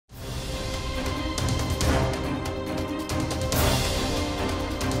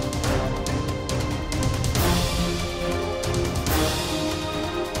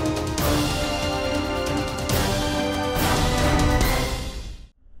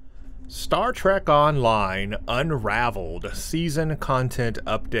Star Trek Online Unraveled Season Content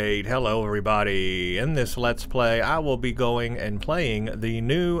Update. Hello everybody. In this Let's Play, I will be going and playing the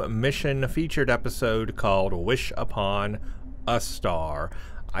new mission featured episode called Wish Upon a Star.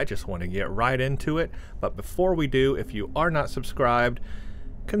 I just want to get right into it, but before we do, if you are not subscribed,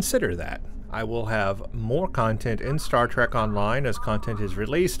 consider that. I will have more content in Star Trek Online as content is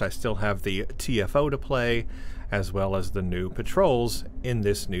released. I still have the TFO to play, as well as the new patrols in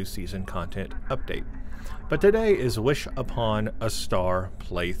this new season content update. But today is Wish Upon a Star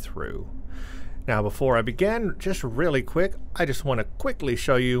playthrough. Now before I begin, just really quick, I just want to quickly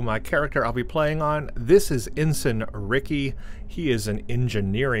show you my character I'll be playing on. This is Ensign Ricky. He is an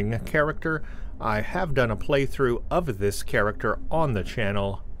engineering character. I have done a playthrough of this character on the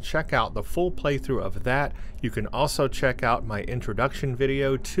channel. Check out the full playthrough of that. You can also check out my introduction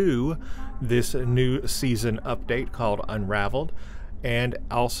video to this new season update called Unraveled, and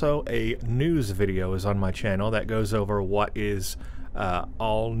also a news video is on my channel that goes over what is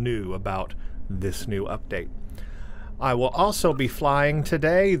all new about this new update. I will also be flying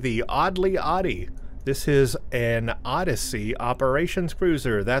today the Oddly Oddie. This is an Odyssey operations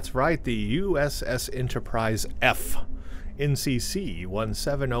cruiser. That's right, the USS Enterprise F. NCC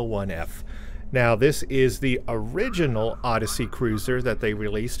 1701F. Now this is the original Odyssey cruiser that they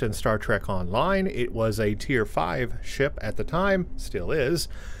released in Star Trek Online. It was a Tier 5 ship at the time, still is,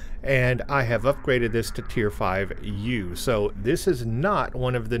 and I have upgraded this to Tier 5U. So this is not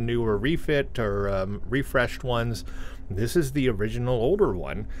one of the newer refit or refreshed ones. This is the original older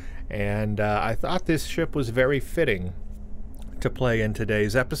one, and I thought this ship was very fitting to play in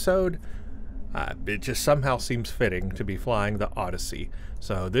today's episode. It just somehow seems fitting to be flying the Odyssey.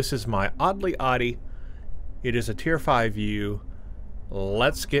 So this is my Oddly Oddie. It is a Tier 5U.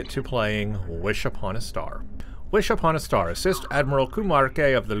 Let's get to playing Wish Upon a Star. Wish Upon a Star. Assist Admiral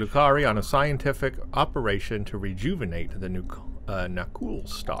Kumarke of the Lukari on a scientific operation to rejuvenate the Nakhul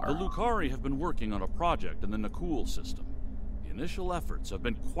star. The Lukari have been working on a project in the Nakhul system. The initial efforts have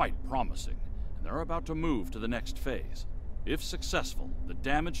been quite promising, and they're about to move to the next phase. If successful, the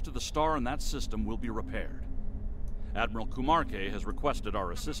damage to the star in that system will be repaired. Admiral Kumarke has requested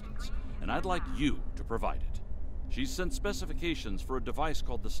our assistance, and I'd like you to provide it. She's sent specifications for a device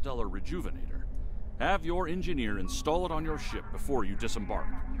called the Stellar Rejuvenator. Have your engineer install it on your ship before you disembark.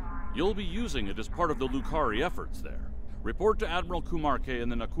 You'll be using it as part of the Lukari efforts there. Report to Admiral Kumarke in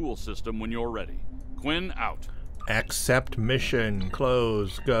the Nakhul system when you're ready. Quinn out. Accept mission.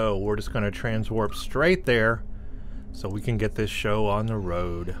 Close. Go. We're just going to transwarp straight there, so we can get this show on the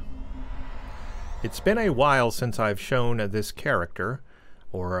road. It's been a while since I've shown this character,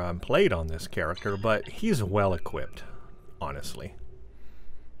 or played on this character, but he's well equipped, honestly.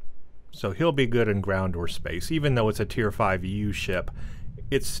 So he'll be good in ground or space. Even though it's a Tier 5U ship,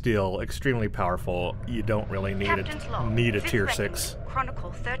 it's still extremely powerful. You don't really need a Tier 6.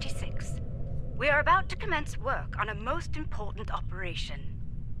 Chronicle 36. We are about to commence work on a most important operation.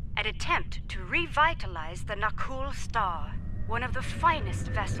 An attempt to revitalize the Nakhul star. One of the finest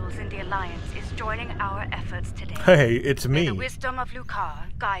vessels in the Alliance is joining our efforts today. Hey, it's me. May the wisdom of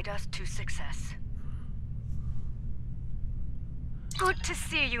Lukari guide us to success. Good to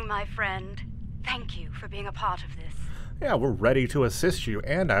see you, my friend. Thank you for being a part of this. Yeah, we're ready to assist you,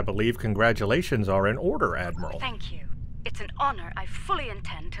 and I believe congratulations are in order, Admiral. Thank you. It's an honor I fully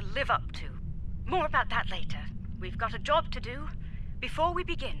intend to live up to. More about that later. We've got a job to do. Before we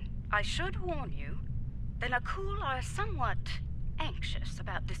begin, I should warn you, the Nakhul are somewhat anxious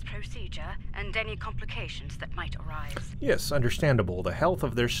about this procedure and any complications that might arise. Yes, understandable. The health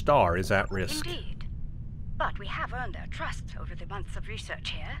of their star is at risk. Indeed. But we have earned their trust over the months of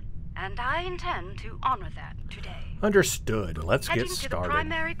research here, and I intend to honor that today. Understood. Let's get started. Heading to the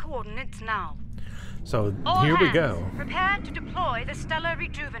primary coordinates now. So All here we hands, go. Prepare to deploy the Stellar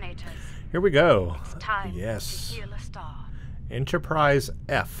Rejuvenators. Here we go. It's time Yes. to heal a star. Enterprise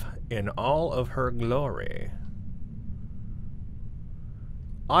F in all of her glory.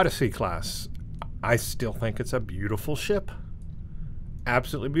 Odyssey class. I still think it's a beautiful ship.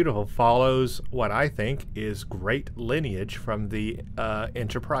 Absolutely beautiful. Follows what I think is great lineage from the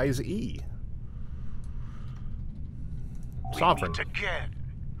Enterprise E. Sovereign. We meet again.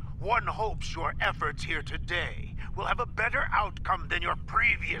 One hopes your efforts here today will have a better outcome than your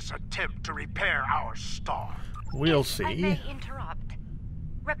previous attempt to repair our star. We'll If I see. may interrupt.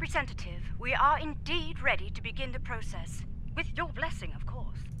 Representative, we are indeed ready to begin the process. With your blessing, of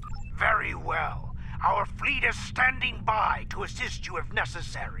course. Very well. Our fleet is standing by to assist you if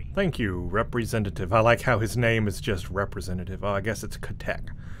necessary. Thank you, Representative. I like how his name is just Representative. Oh, I guess it's Katek.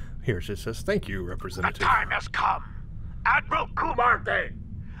 Here it just says, thank you, The Representative. time has come. Admiral Kumarke,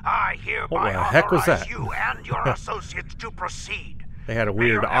 I hereby heck was authorize that? you and your associates to proceed. They had a May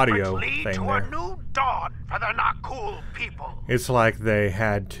weird your audio efforts lead thing to there. a new dawn for the Nakhul people. It's like they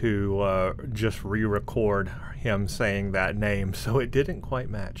had to just re-record him saying that name, so it didn't quite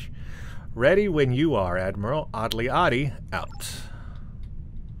match. Ready when you are, Admiral. Oddly Oddly, out.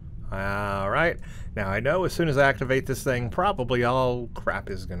 Alright. Now I know as soon as I activate this thing, probably all crap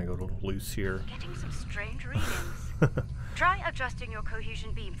is going to go loose here. Getting some strange readings. Try adjusting your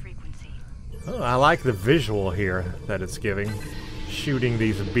cohesion beam frequency. Oh, I like the visual here that it's giving. Shooting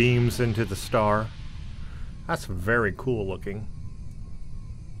these beams into the star. That's very cool looking.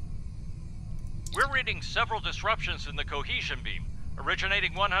 We're reading several disruptions in the cohesion beam,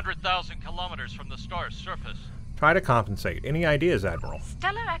 originating 100,000 kilometers from the star's surface. Try to compensate. Any ideas, Admiral?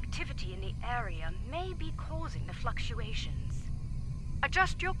 Stellar activity in the area may be causing the fluctuations.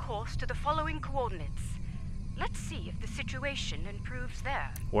 Adjust your course to the following coordinates. Let's see if the situation improves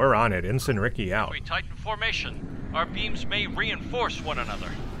there. We're on it. Ensign Ricky out. If we tighten formation, our beams may reinforce one another.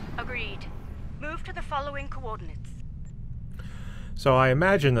 Agreed. Move to the following coordinates. So I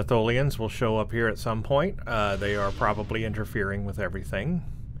imagine the Tholians will show up here at some point. They are probably interfering with everything,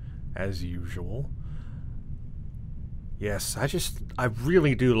 as usual. Yes, I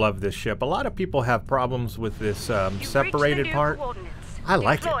really do love this ship. A lot of people have problems with this separated part. I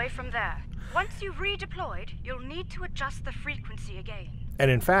like it. Deploy from there. Once you've redeployed, you'll need to adjust the frequency again. And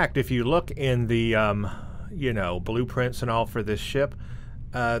in fact, if you look in the, you know, blueprints and all for this ship,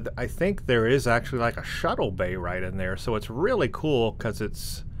 I think there is actually like a shuttle bay right in there. So it's really cool because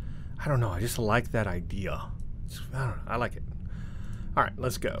it's, I don't know, I just like that idea. I don't know, I like it. All right,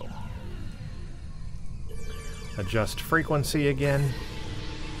 let's go. Adjust frequency again.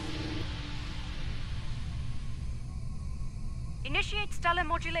 Initiate stellar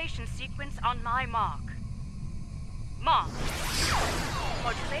modulation sequence on my mark. Mark.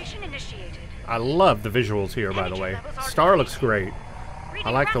 Modulation initiated. I love the visuals here, by the way. Star looks great. I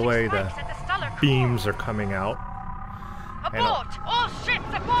like the way the beams are coming out. Abort! All ships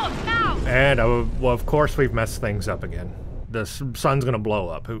abort now! And well, of course we've messed things up again. The sun's gonna blow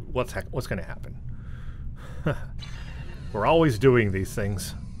up. What's gonna happen? We're always doing these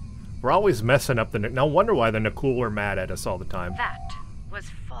things. We're always messing up the... No wonder why the Nakhul are mad at us all the time. That was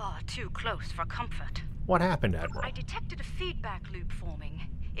far too close for comfort. What happened, Admiral? I detected a feedback loop forming.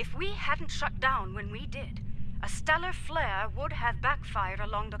 If we hadn't shut down when we did, a stellar flare would have backfired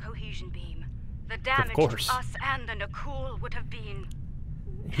along the cohesion beam. The damage to us and the Nakhul would have been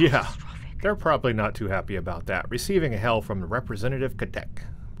catastrophic. They're probably not too happy about that. Receiving a hail from the Representative Katek.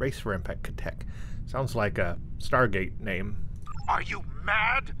 Brace for impact, Katek. Sounds like a Stargate name. Are you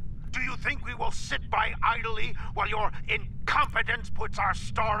mad? Do you think we will sit by idly while your incompetence puts our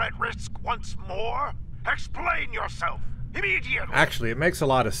star at risk once more? Explain yourself, immediately! Actually, it makes a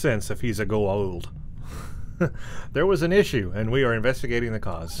lot of sense if he's a Goa'uld. There was an issue, and we are investigating the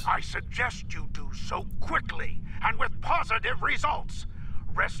cause. I suggest you do so quickly, and with positive results.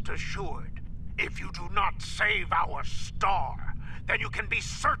 Rest assured, if you do not save our star, then you can be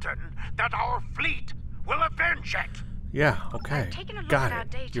certain that our fleet will avenge it! Yeah, okay.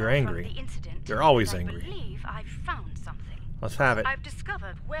 Got it. You're angry. You're always angry. I believe I've found something. Let's have it. I've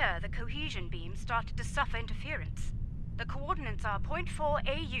discovered where the cohesion beam started to suffer interference. The coordinates are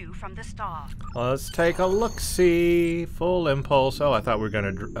 0.4 AU from the star. Let's take a look-see. Full impulse. Oh, I thought we were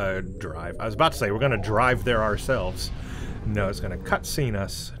going to drive. I was about to say we're going to drive there ourselves. No, it's going to cutscene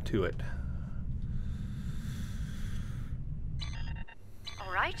us to it.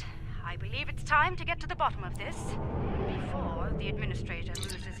 All right. I believe it's time to get to the bottom of this before the administrator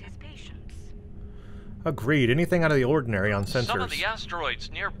loses his patience. Agreed. Anything out of the ordinary on sensors. Some of the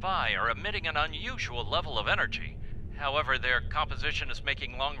asteroids nearby are emitting an unusual level of energy. However, their composition is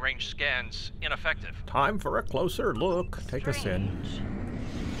making long-range scans ineffective. Time for a closer look. Take us in.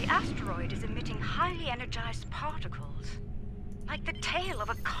 The asteroid is emitting highly energized particles, like the tail of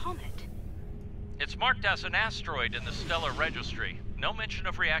a comet. It's marked as an asteroid in the stellar registry. No mention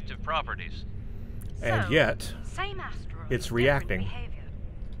of reactive properties. And yet, same asteroid, it's reacting. Behavior.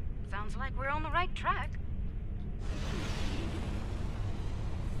 Sounds like we're on the right track.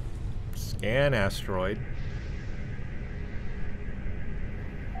 Scan asteroid.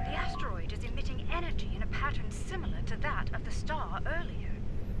 The asteroid is emitting energy in a pattern similar to that of the star earlier.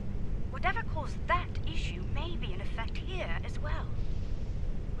 Whatever caused that issue may be in effect here as well.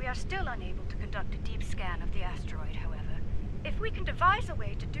 We are still unable to conduct a deep scan of the asteroid, however. If we can devise a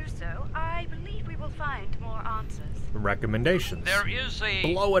way to do so, I believe we will find more answers. Recommendations. There is a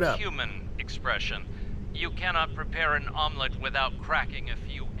Blow it up. Human expression. You cannot prepare an omelet without cracking a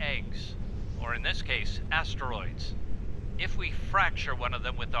few eggs. Or in this case, asteroids. If we fracture one of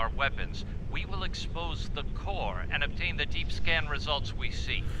them with our weapons, we will expose the core and obtain the deep scan results we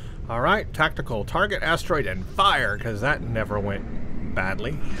seek. Alright, tactical. Target asteroid and fire, because that never went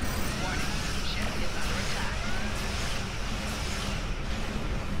badly.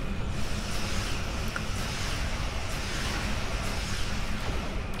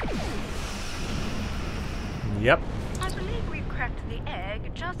 Yep. I believe we've cracked the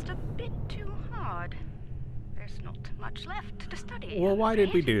egg just a bit too hard. There's not much left to study. Well, why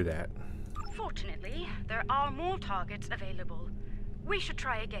did we do that? Fortunately, there are more targets available. We should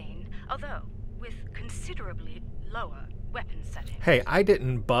try again, although with considerably lower weapon settings. Hey, I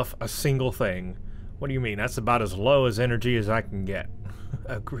didn't buff a single thing. What do you mean? That's about as low as energy as I can get.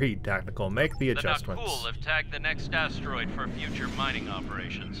 Agreed, tactical. Make the adjustments. The Nakhul have tagged the next asteroid for future mining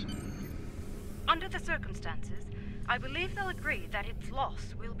operations. Under the circumstances, I believe they'll agree that its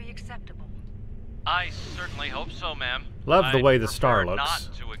loss will be acceptable. I certainly hope so, ma'am. Love the way the I'd star prefer looks.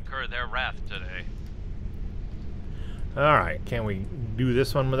 not to incur their wrath today. Alright, can we do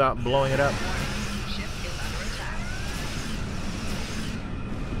this one without blowing it up? Ship is under attack.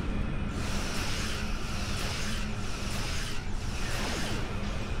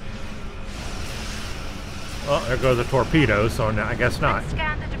 Oh, there goes a torpedo, so I guess not. Let's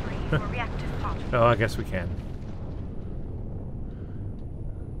scan the debris for reactive particles. Oh, I guess we can.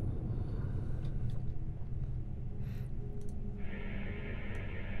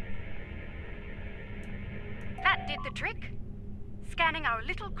 That did the trick. Scanning our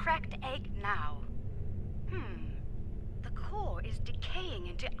little cracked egg now. The core is decaying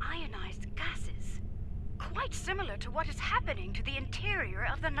into ionized gases. Quite similar to what is happening to the interior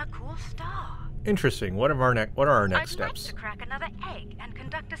of the Nakhul star. Interesting. What are our next I'd like steps? to crack another egg and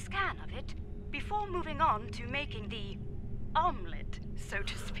conduct a scan of it before moving on to making the omelet, so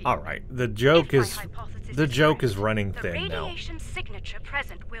to speak. All right. The joke If is my hypothesis the correct, running the thin now. radiation signature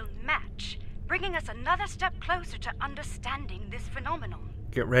present will match, bringing us another step closer to understanding this phenomenon.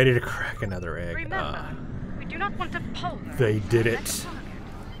 Get ready to crack another egg. Remember, we do not want to pulverize They did our it. next target.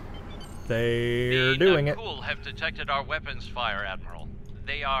 They're doing it. The Nakhul have detected our weapons fire, Admiral.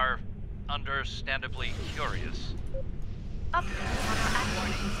 They are understandably curious. Updates on our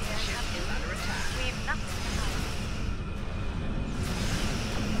activities here Ship have is under attack. We've nothing to hide.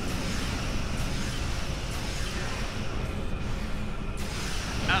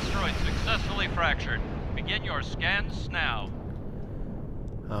 Asteroid successfully fractured. Begin your scans now.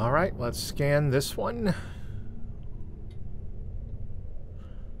 All right, let's scan this one.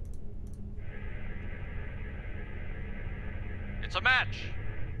 It's a match.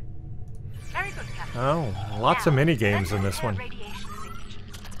 Very good, Captain. Oh, lots of Now, mini games let's in this compare one. radiation signatures.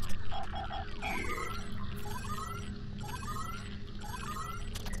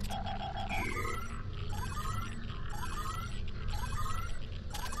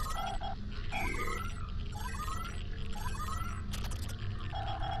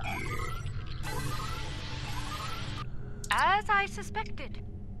 As I suspected,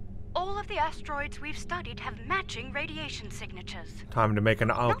 all of the asteroids we've studied have matching radiation signatures. Time to make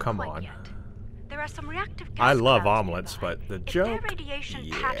an. Oh, Not come quite on. yet. There are some reactive gas I love clouds omelets, nearby. but the If joke. their radiation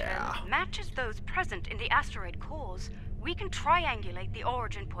Yeah. pattern matches those present in the asteroid cores, we can triangulate the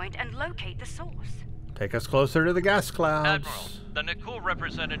origin point and locate the source. Take us closer to the gas clouds. Admiral, the Nakhul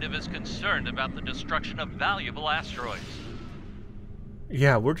representative is concerned about the destruction of valuable asteroids.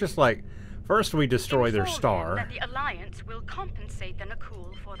 Yeah, we're just like, first we destroy their Inform him star. that the Alliance will compensate the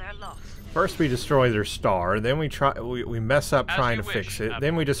Nakhul for their loss. First we destroy their star, then we mess up As trying you to wish, fix it, then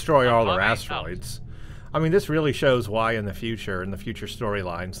Admiral. we destroy all their Unloading out. asteroids. I mean, this really shows why in the future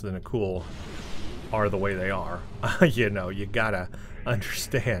storylines, the Nakhul are the way they are. You know, you gotta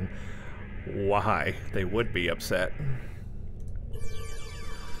understand why they would be upset.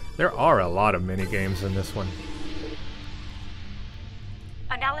 There are a lot of mini games in this one.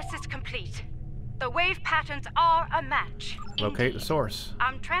 Analysis complete. The wave patterns are a match. Locate the Indeed. source.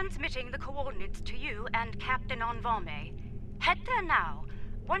 I'm transmitting the coordinates to you and Captain Envame. Head there now.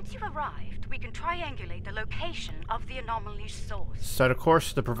 Once you've arrived, we can triangulate the location of the anomaly's source. Set a course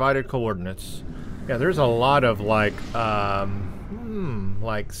to the provided coordinates. Yeah, there's a lot of like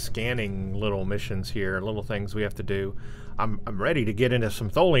scanning little missions here, little things we have to do. I'm ready to get into some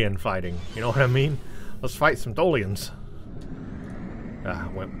Tholian fighting. You know what I mean? Let's fight some Tholians.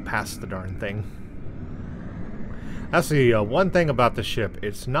 Went past the darn thing. That's the one thing about the ship.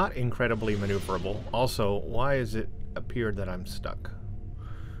 It's not incredibly maneuverable. Also, why is it appeared that I'm stuck?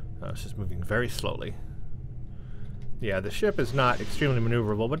 It's just moving very slowly. Yeah, the ship is not extremely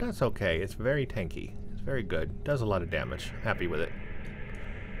maneuverable, but that's okay. It's very tanky. It's very good. Does a lot of damage. Happy with it.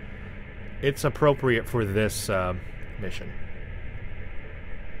 It's appropriate for this mission.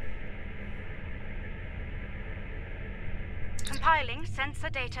 Compiling sensor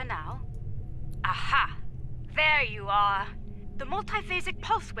data now. Aha! There you are. The multiphasic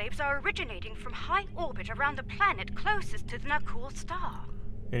pulse waves are originating from high orbit around the planet closest to the Nakhul star.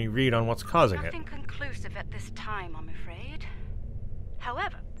 Any read on what's causing it? Nothing conclusive at this time, I'm afraid.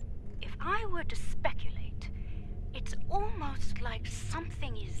 However, if I were to speculate, it's almost like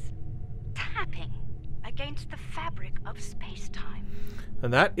something is tapping against the fabric of space-time.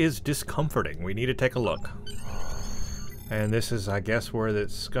 And that is discomforting. We need to take a look. And this is, I guess, where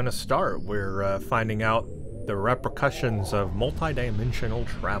it's going to start. We're finding out the repercussions of multidimensional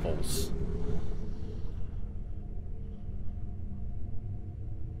travels.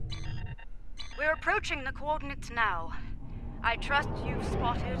 We're approaching the coordinates now. I trust you've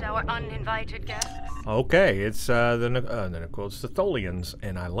spotted our uninvited guests. Okay, it's the Nakhul, it's the Tholians,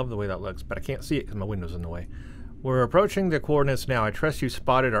 and I love the way that looks, but I can't see it because my window's in the way. We're approaching the coordinates now. I trust you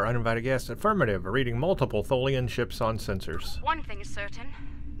spotted our uninvited guests. Affirmative. Reading multiple Tholian ships on sensors. One thing is certain.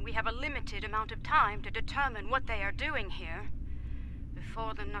 We have a limited amount of time to determine what they are doing here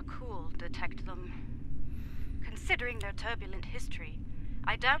before the Nakhul detect them. Considering their turbulent history,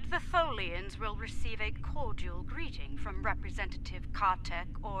 I doubt the Tholians will receive a cordial greeting from Representative Kartek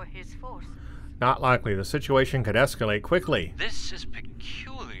or his force. Not likely. The situation could escalate quickly. This is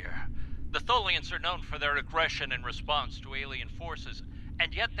peculiar. The Tholians are known for their aggression in response to alien forces,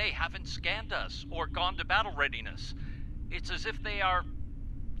 and yet they haven't scanned us or gone to battle readiness. It's as if they are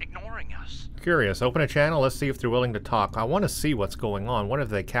ignoring us. Curious. Open a channel. Let's see if they're willing to talk. I want to see what's going on. What have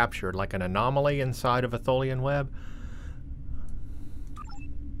they captured? Like an anomaly inside of a Tholian web?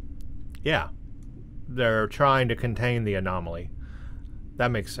 Yeah. They're trying to contain the anomaly.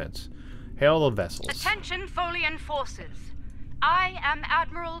 That makes sense. Hail the vessels. Attention, Tholian forces. I am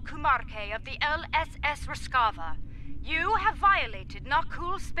Admiral Kumarke of the LSS Raskava. You have violated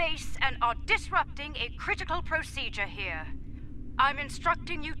Nakhul space and are disrupting a critical procedure here. I'm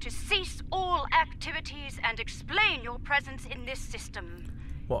instructing you to cease all activities and explain your presence in this system.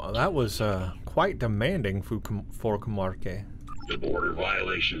 Well, that was quite demanding for Kumarke. The border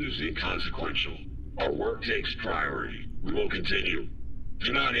violation is inconsequential. Our work takes priority. We will continue.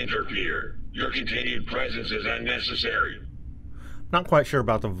 Do not interfere. Your continued presence is unnecessary. Not quite sure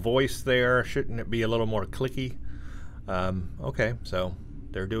about the voice there. Shouldn't it be a little more clicky? Okay, so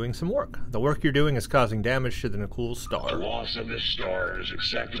they're doing some work. The work you're doing is causing damage to the Nakhul star. The loss of this star is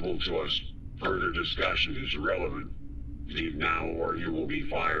acceptable to us. Further discussion is irrelevant. Leave now or you will be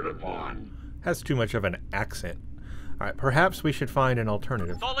fired upon. Has too much of an accent. Alright, perhaps we should find an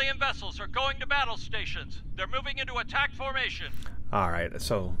alternative. Tholian vessels are going to battle stations. They're moving into attack formation. Alright,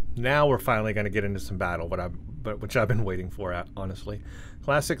 so now we're finally going to get into some battle, which I've been waiting for, honestly.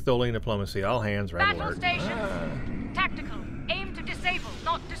 Classic Tholian diplomacy. All hands, red Battle alert. stations. Tactical. Aim to disable,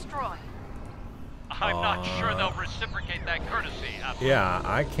 not destroy. I'm not sure they'll reciprocate that courtesy. Yeah,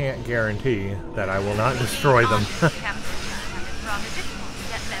 I can't guarantee that I will not destroy them.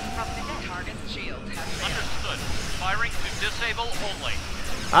 Target shield has failed. Understood. Firing to disable only.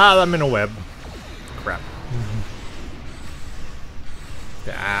 Ah, I'm in a web. Crap.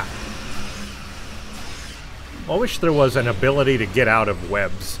 Ah. I wish there was an ability to get out of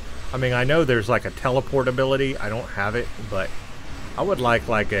webs. I mean, I know there's like a teleport ability. I don't have it, but I would like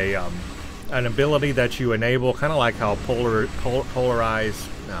a an ability that you enable, kind of like how Polarized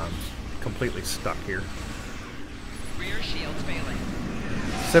completely stuck here. Rear shields failing.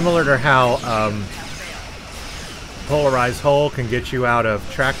 Similar to how Polarized Hull can get you out of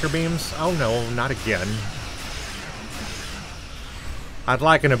tractor beams. Oh no, not again. I'd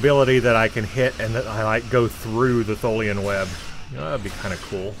like an ability that I can hit and that I like go through the Tholian web. You know, that'd be kind of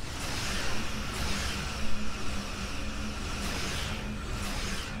cool.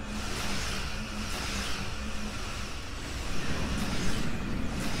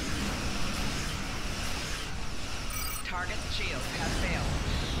 Target shield has failed.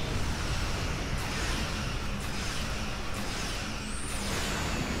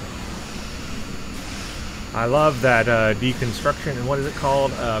 I love that deconstruction, and what is it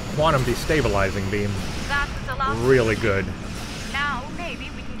called? Quantum destabilizing beam. That was the last. Really good. Now maybe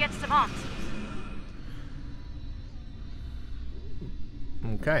we can get some answers.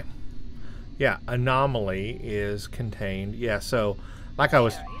 Okay. Yeah, anomaly is contained. Yeah, so like I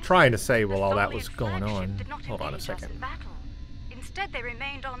was trying to say while all that was going on. Hold on a second. Instead, they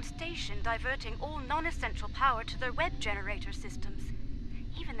remained on station, diverting all non-essential power to their web generator systems.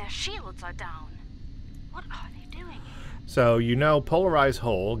 Even their shields are down. What are they doing here? So, you know, Polarized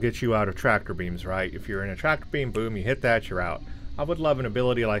Hull gets you out of tractor beams, right? If you're in a tractor beam, boom, you hit that, you're out. I would love an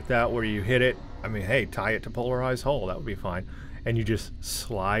ability like that where you hit it I mean, hey, tie it to polarized hull. That would be fine. And you just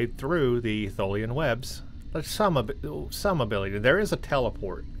slide through the Tholian webs. There's some ability. There is a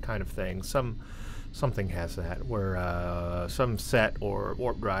teleport kind of thing. Something has that, where some set or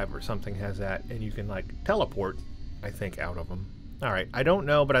warp drive or something has that, and you can, like, teleport, I think, out of them. Alright, I don't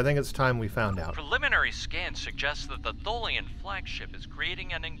know, but I think it's time we found out. Preliminary scans suggest that the Tholian flagship is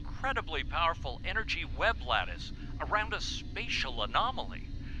creating an incredibly powerful energy web lattice around a spatial anomaly.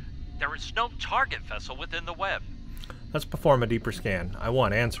 There is no target vessel within the web. Let's perform a deeper scan. I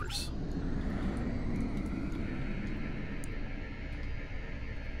want answers.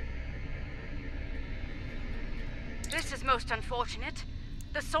 This is most unfortunate.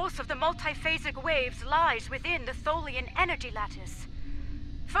 The source of the multiphasic waves lies within the Tholian energy lattice.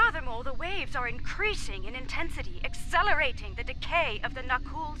 Furthermore, the waves are increasing in intensity, accelerating the decay of the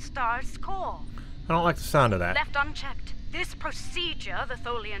Nakhul star's core. I don't like the sound of that. Left unchecked, this procedure the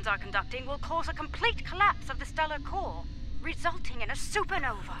Tholians are conducting will cause a complete collapse of the stellar core, resulting in a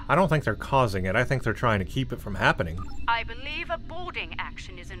supernova. I don't think they're causing it. I think they're trying to keep it from happening. I believe a boarding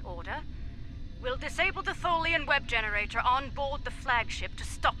action is in order. We'll disable the Tholian web generator on board the flagship to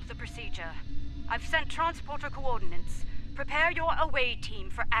stop the procedure. I've sent transporter coordinates. Prepare your away team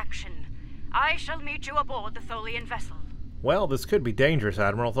for action. I shall meet you aboard the Tholian vessel. Well, this could be dangerous,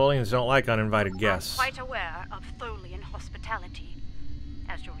 Admiral. Tholians don't like uninvited guests. I'm quite aware of Tholian hospitality.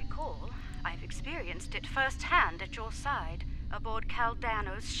 As you'll recall, I've experienced it firsthand at your side aboard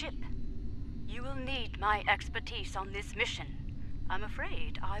Caldano's ship. You will need my expertise on this mission. I'm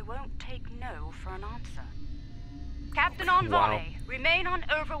afraid I won't take no for an answer. Captain Envoy, remain on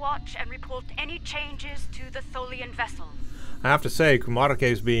Overwatch and report any changes to the Tholian vessel. I have to say, Kumarake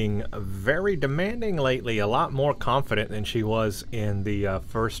is being very demanding lately, a lot more confident than she was in the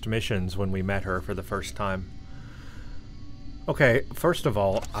first missions when we met her for the first time. Okay, first of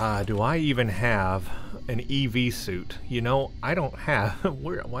all, do I even have an EV suit? You know, I don't have...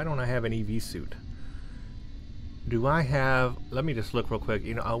 why don't I have an EV suit? Do I have... Let me just look real quick.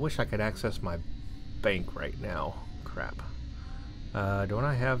 You know, I wish I could access my bank right now. Crap. Don't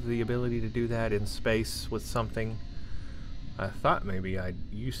I have the ability to do that in space with something? I thought maybe I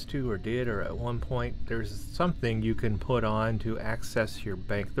used to or did, or at one point there's something you can put on to access your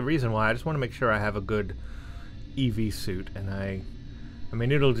bank. The reason why, I just want to make sure I have a good EV suit, and I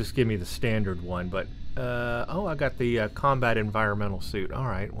mean, it'll just give me the standard one, but oh, I got the combat environmental suit. All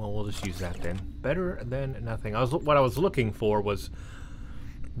right, well, we'll just use that then. Better than nothing. What I was looking for was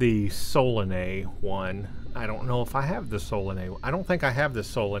the Solanae one. I don't know if I have the Solanae. I don't think I have the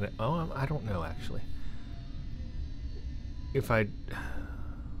Solanae. Oh, I don't know actually.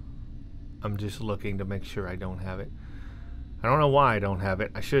 I'm just looking to make sure I don't have it. I don't know why I don't have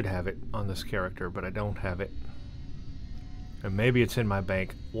it. I should have it on this character, but I don't have it. And maybe it's in my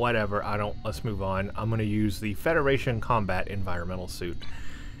bank. Whatever, let's move on. I'm going to use the Federation Combat Environmental Suit,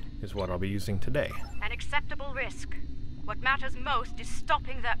 is what I'll be using today. An acceptable risk. What matters most is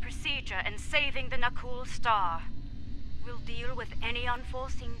stopping that procedure and saving the Nakhul star. We'll deal with any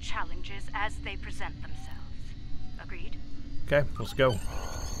unforeseen challenges as they present themselves. Agreed? Okay, let's go.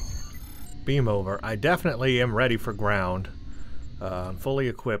 Beam over. I definitely am ready for ground. I'm fully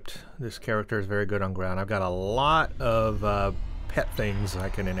equipped. This character is very good on ground. I've got a lot of pet things I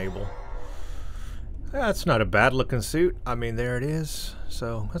can enable. That's not a bad looking suit. I mean, there it is.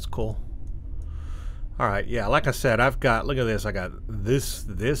 So that's cool. Alright, yeah, like I said, I've got, look at this, I got this,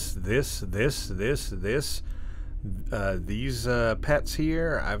 these pets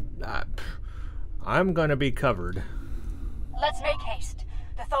here. I'm gonna be covered. Let's make haste.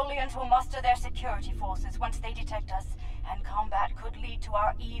 The Tholians will muster their security forces once they detect us, and combat could lead to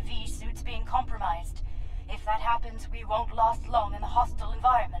our EV suits being compromised. If that happens, we won't last long in the hostile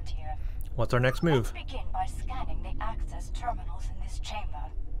environment here. What's our next move? Let's begin by scanning the access terminals in this chamber.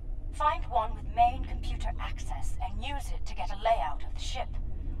 Find one with main computer access and use it to get a layout of the ship.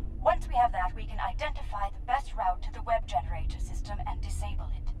 Once we have that, we can identify the best route to the web generator system and disable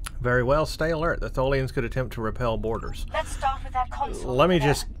it. Very well, stay alert. The Tholians could attempt to repel boarders. Let's start with that console. Let me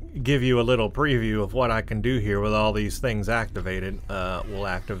just give you a little preview of what I can do here with all these things activated. We'll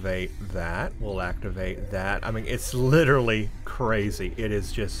activate that. We'll activate that. I mean, it's literally crazy. It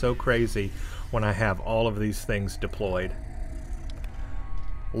is just so crazy when I have all of these things deployed.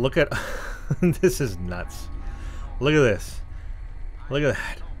 Look at... this is nuts. Look at this. Look at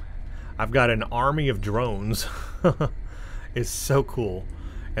that. I've got an army of drones. It's so cool.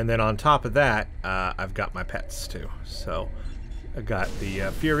 And then on top of that, I've got my pets too. So I got the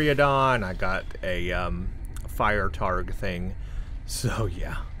Furiodon. I got a fire targ thing. So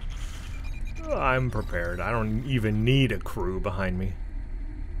yeah, I'm prepared. I don't even need a crew behind me.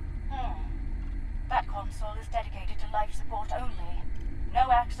 transport only.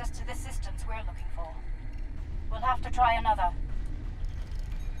 No access to the systems we're looking for. We'll have to try another.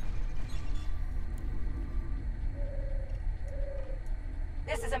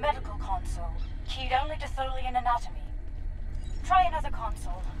 This is a medical console, keyed only to Tholian anatomy. Try another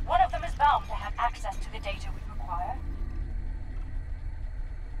console. One of them is bound to have access to the data we require.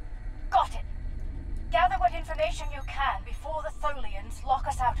 Got it. Gather what information you can before the Tholians lock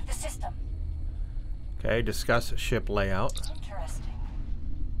us out of the system. Okay, discuss ship layout. Interesting.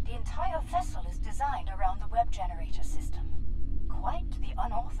 The entire vessel is designed around the web generator system. Quite the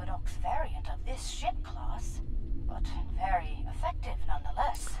unorthodox variant of this ship class, but very effective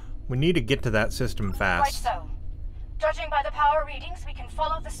nonetheless. We need to get to that system fast. Right so. Judging by the power readings, we can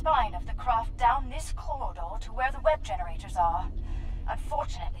follow the spine of the craft down this corridor to where the web generators are.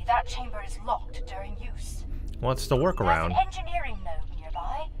 Unfortunately, that chamber is locked during use. What's the workaround? There's an engineering node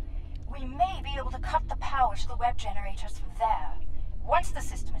nearby. We may be able to cut the power to the web generators from there. Once the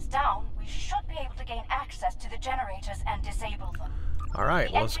system is down, we should be able to gain access to the generators and disable them.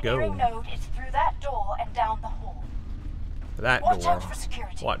 Alright, let's go. The engineering node is through that door and down the hall. That Watch door. out for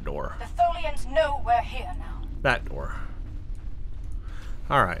security. What door? The Tholians know we're here now. That door.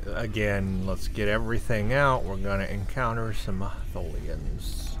 Alright, again, let's get everything out. We're gonna encounter some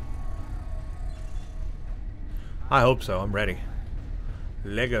Tholians. I hope so. I'm ready.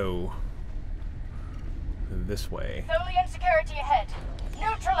 Lego. This way. Tholian security ahead.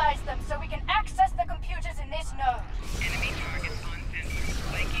 Neutralize them so we can access the computers in this node. Enemy targets on sensor.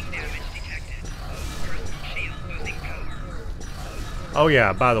 Flanking damage detected. Personal shield losing power. Oh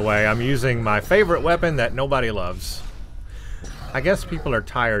yeah, by the way, I'm using my favorite weapon that nobody loves. I guess people are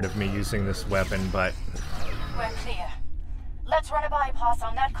tired of me using this weapon, but... We're clear. Let's run a bypass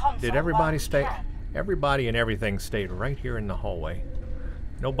on that console. Did everybody while we stay? can. Everybody and everything stayed right here in the hallway.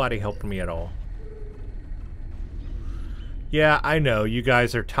 Nobody helped me at all. Yeah, I know, you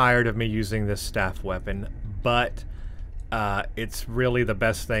guys are tired of me using this staff weapon, but it's really the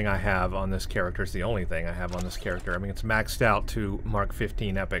best thing I have on this character. It's the only thing I have on this character. I mean, it's maxed out to Mark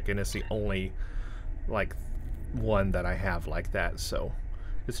 15 Epic, and it's the only, like, one that I have like that, so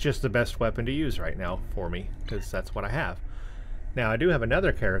it's just the best weapon to use right now for me, because that's what I have. Now, I do have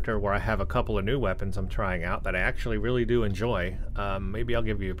another character where I have a couple of new weapons I'm trying out that I actually really do enjoy. Maybe I'll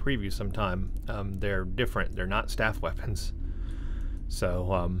give you a preview sometime. They're different. They're not staff weapons.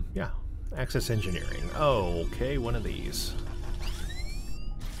 So, yeah. Access engineering. Oh, okay, one of these.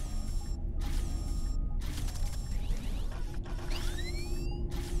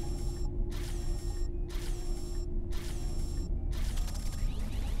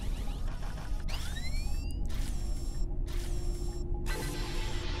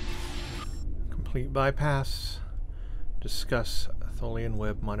 Complete bypass. Discuss Tholian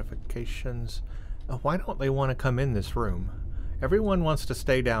web modifications. Why don't they want to come in this room? Everyone wants to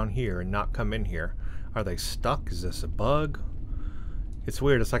stay down here and not come in here. Are they stuck? Is this a bug? It's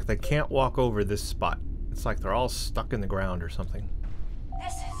weird. It's like they can't walk over this spot. It's like they're all stuck in the ground or something.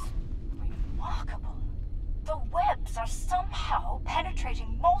 This is remarkable. The webs are somehow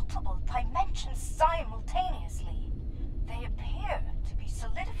penetrating multiple dimensions simultaneously. They appear to be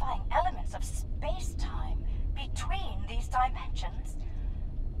solidifying elements of space-time between these dimensions,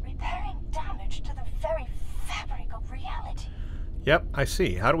 repairing damage to the very fabric of reality. Yep, I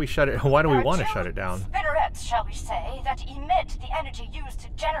see. How do we shut it? Why do we want to shut it down? Spinnerets, shall we say, that emit the energy used to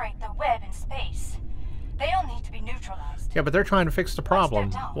generate the web in space. They all need to be neutralized. Yeah, but they're trying to fix the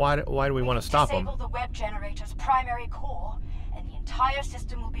problem. Why do we want to stop them? Disable the web generator's primary core, and the entire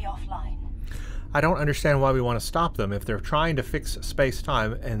system will be offline. I don't understand why we want to stop them if they're trying to fix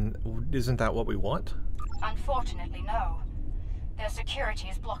space-time, and isn't that what we want? Unfortunately, no. Their security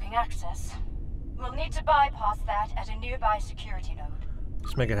is blocking access. We'll need to bypass that at a nearby security node.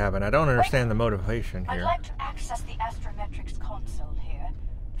 Let's make it happen. I don't understand the motivation I'd here. like to access the astrometrics console here.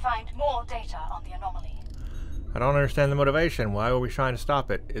 Find more data on the anomaly. I don't understand the motivation. Why are we trying to stop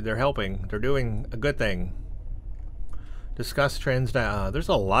it? They're helping. They're doing a good thing. Discuss trends. There's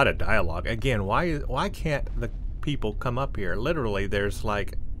a lot of dialogue. Again, why can't the people come up here? Literally, there's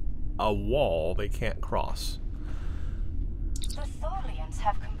like a wall they can't cross. The Tholians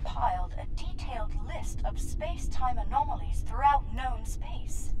have compiled a detailed list of space-time anomalies throughout known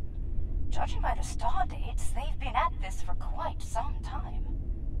space. Judging by the star dates, they've been at this for quite some time.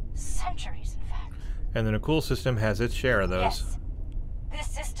 Centuries, in fact. And the Nakhul system has its share of those. Yes. This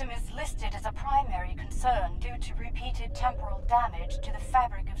system is listed as a primary concern due to repeated temporal damage to the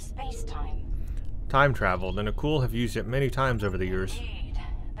fabric of space-time. Time travel. The Nakhul have used it many times over the years. Indeed.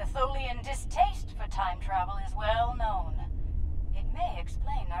 The Tholian distaste for time travel is well known. It may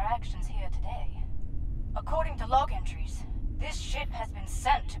explain their actions here today. According to log entries, this ship has been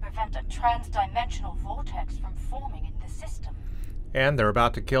sent to prevent a trans-dimensional vortex from forming in the system. And they're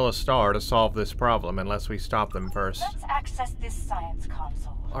about to kill a star to solve this problem unless we stop them first. Let's access this science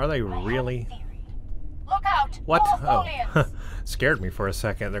console. Are they I have a really? theory. Look out! What? More Oh, Tholians! scared me for a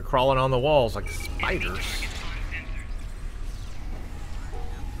second. They're crawling on the walls like spiders.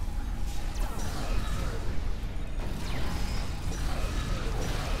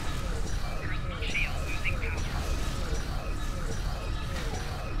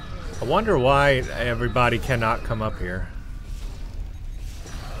 I wonder why everybody cannot come up here.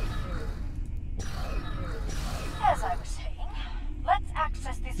 As I was saying, let's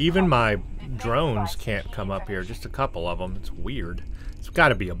access this Even my console that drones verifies can't key come up here. information. Just a couple of them. It's weird. It's got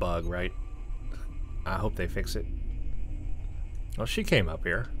to be a bug, right? I hope they fix it. Well, she came up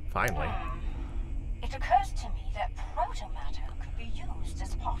here, finally. It occurs to me that protomatter could be used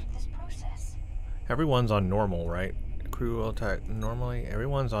as part of this process. Everyone's on normal, right? Crew attack normally.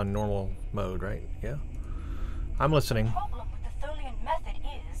 Everyone's on normal mode, right? Yeah. I'm listening. The problem with the Tholian method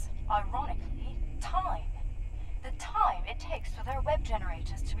is, ironically, time. The time it takes for their web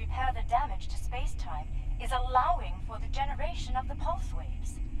generators to repair the damage to space-time is allowing for the generation of the pulse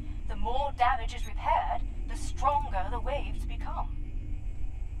waves. The more damage is repaired, the stronger the waves become.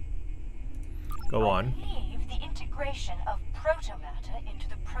 Go on. I believe the integration of protomatter into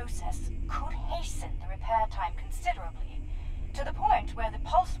the process could hasten the repair time considerably, to the point where the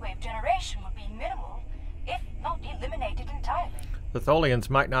pulse wave generation would be minimal, if not eliminated entirely. The Tholians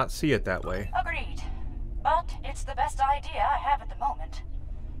might not see it that way. Agreed. But it's the best idea I have at the moment.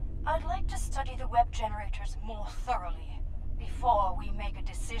 I'd like to study the web generators more thoroughly before we make a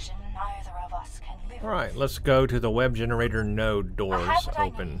decision neither of us can live All right, with. let's go to the web generator node I doors have what I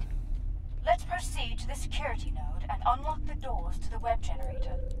open. need. Let's proceed to the security node and unlock the doors to the web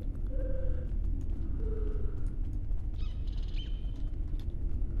generator.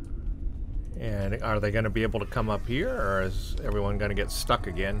 And are they going to be able to come up here, or is everyone going to get stuck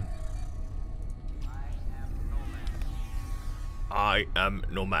again? I am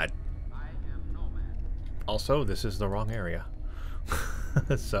Nomad. Also, this is the wrong area.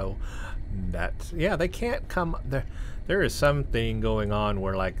 So, that's... Yeah, they can't come... There is something going on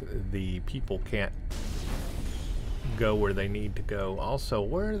where, like, the people can't go where they need to go. Also,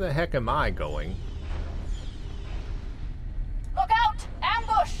 where the heck am I going? Look out!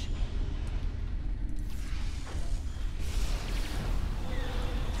 Ambush!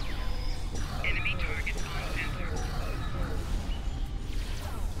 Enemy targets on center.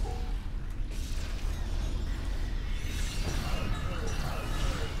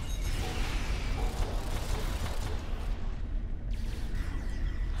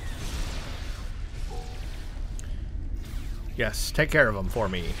 Yes, take care of them for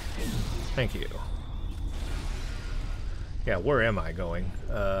me. Thank you. Yeah, where am I going?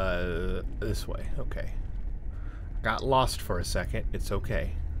 This way. Okay. Got lost for a second. It's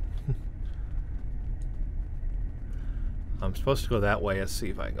okay. I'm supposed to go that way. Let's see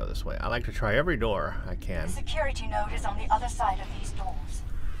if I can go this way. I like to try every door I can. The security node is on the other side of these doors.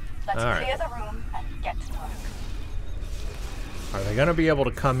 Let's All right. clear the room and get to work. Are they going to be able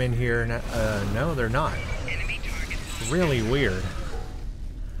to come in here? No, they're not. Enemy targets on Really weird.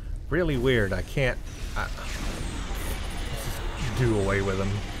 Really weird. I can't... do away with them.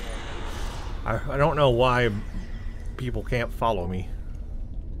 I don't know why people can't follow me.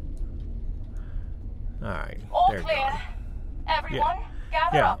 Alright, All there you clear. go. Everyone,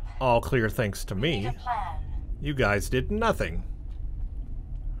 gather Yeah, up. all clear thanks to Need me. a plan. You guys did nothing.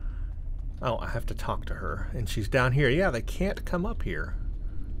 Oh, I have to talk to her. And she's down here. Yeah, they can't come up here.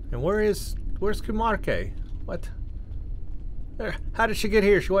 And where's Kumarke? What? There. How did she get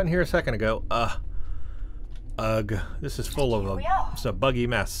here? She wasn't here a second ago. Ugh. This is full of Here we are. it's a buggy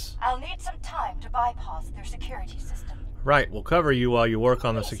mess. I'll need some time to bypass their security system. Right, we'll cover you while you work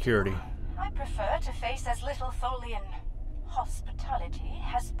on the Please security. do. I prefer to face as little Tholian hospitality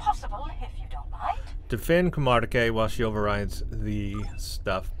as possible, if you don't mind. Defend Kumarke while she overrides the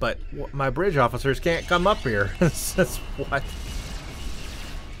stuff. But my bridge officers can't come up here. That's what?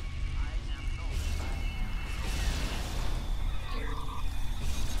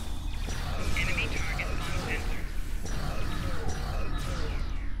 enemy targets on center.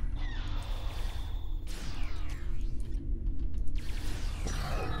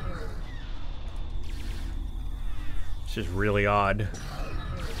 It's just really odd.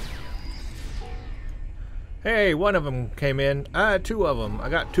 Hey, one of them came in. Two of them. I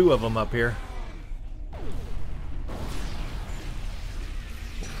got two of them up here.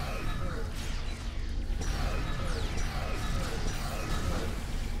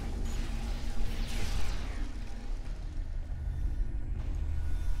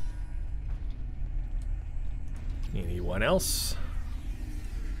 Anyone else?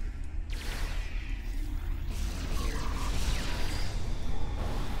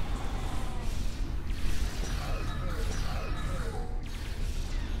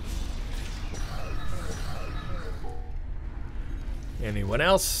 Anyone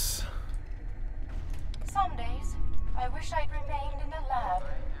else? Some days, I wish I'd remained in the lab.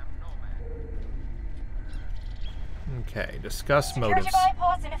 Okay, discuss Security motives.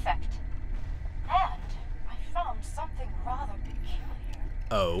 bypass in effect. And I found something rather peculiar.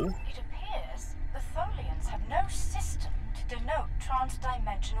 Oh? It appears the Tholians have no system to denote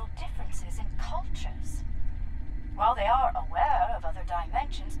transdimensional differences in cultures. While they are aware of other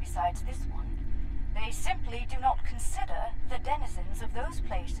dimensions besides this one, they simply do not consider the denizens of those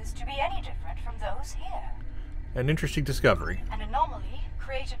places to be any different from those here. An interesting discovery. An anomaly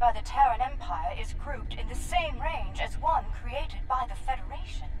created by the Terran Empire is grouped in the same range as one created by the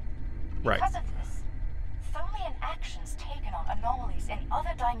Federation. Right. Because of this, Tholian actions taken on anomalies in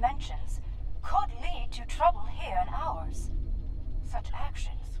other dimensions could lead to trouble here in ours. Such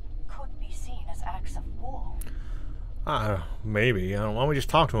actions could be seen as acts of war. Maybe. Why don't we just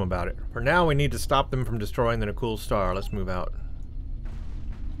talk to them about it? For now, we need to stop them from destroying the Nakhul star. Let's move out.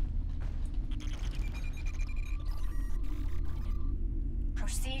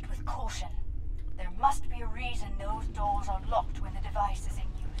 Proceed with caution. There must be a reason those doors are locked when the device is in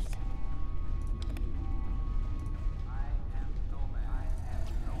use.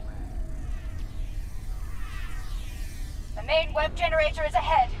 The main web generator is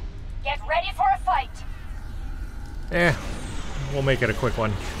ahead. Get ready for a fight. We'll make it a quick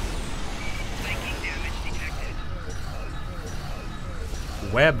one.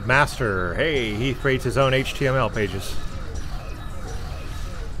 Webmaster. Hey, he creates his own HTML pages.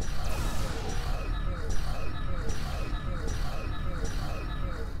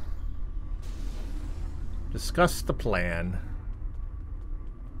 Discuss the plan.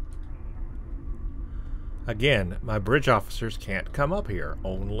 Again, my bridge officers can't come up here.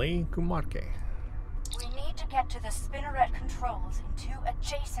 Only Kumarke. We need to get to the spinneret controls in 2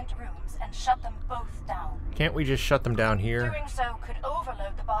 adjacent rooms and shut them both down. Can't we just shut them down here? Doing so could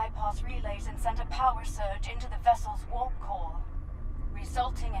overload the bypass relays and send a power surge into the vessel's warp core,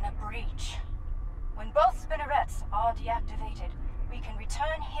 resulting in a breach. When both spinnerets are deactivated, we can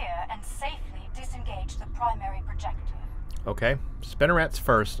return here and safely disengage the primary projector. Okay, spinnerets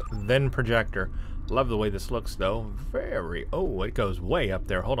first, then projector. Love the way this looks, though. Very... Oh, it goes way up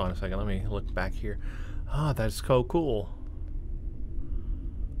there. Hold on a second. Let me look back here. Ah, that's so cool.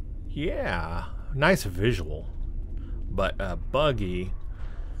 Yeah, nice visual. But a buggy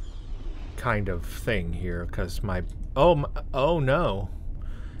kind of thing here, because my... Oh, no.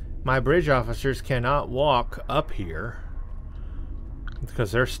 My bridge officers cannot walk up here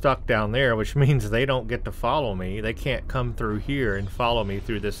because they're stuck down there, which means they don't get to follow me. They can't come through here and follow me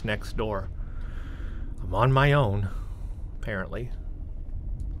through this next door. I'm on my own, apparently.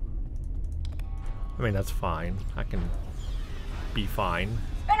 I mean, that's fine. I can be fine.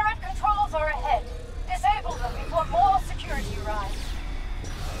 Spinneret controls are ahead. Disable them before more security arrives.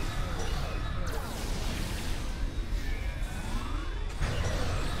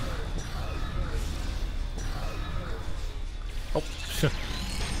 Oh,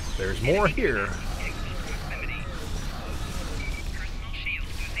 there's more here.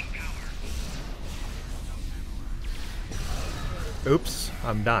 Oops,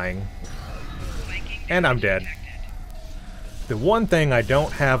 I'm dying. And I'm dead. The one thing I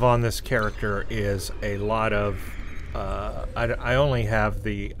don't have on this character is a lot of... I only have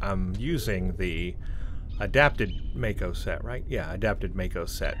the... I'm using the adapted Mako set, right? Yeah, adapted Mako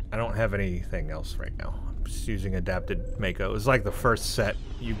set. I don't have anything else right now. I'm just using adapted Mako. It's like the first set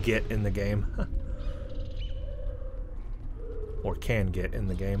you get in the game. Or can get in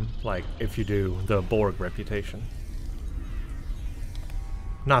the game. Like, if you do the Borg reputation.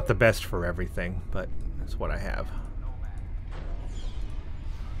 Not the best for everything, but that's what I have.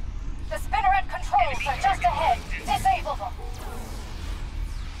 The spinneret controls are just ahead. Disable them.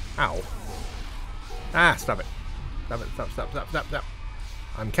 Ow. Ah, stop it. Stop it, stop.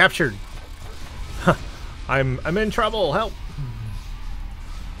 I'm captured. I'm in trouble, help.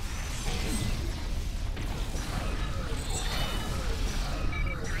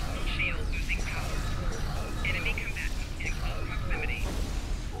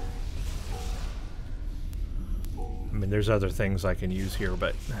 I mean, there's other things I can use here,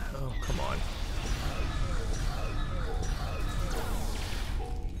 but... Oh, come on.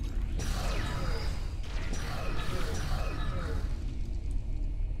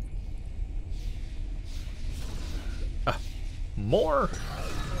 More?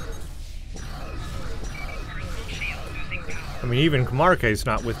 I mean, even Kamarke's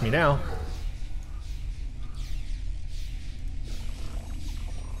not with me now.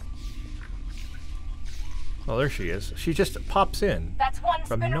 Oh, there she is. She just pops in. That's one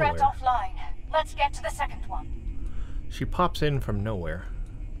from spinneret nowhere. offline. Let's get to the second one. She pops in from nowhere.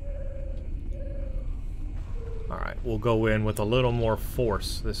 Alright, we'll go in with a little more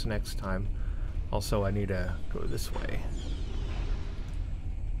force this next time. Also, I need to go this way.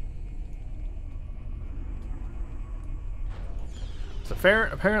 So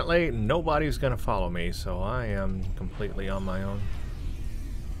apparently, nobody's going to follow me, so I am completely on my own.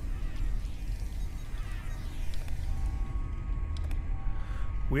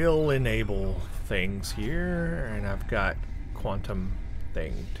 We'll enable things here, and I've got quantum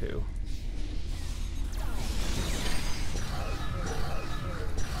thing too.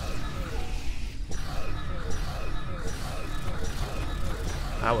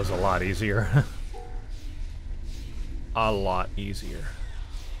 That was a lot easier. A lot easier.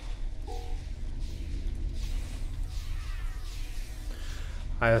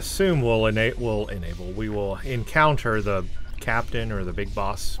 I assume we will encounter the captain or the big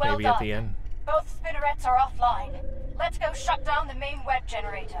boss Well maybe done. at the end. Both spinnerets are offline. Let's go shut down the main web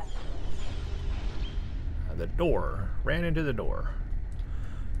generator. The door. Ran into the door.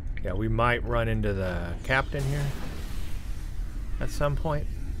 Yeah, we might run into the captain here at some point.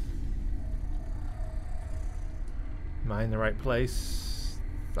 Am I in the right place?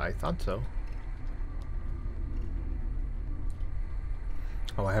 I thought so.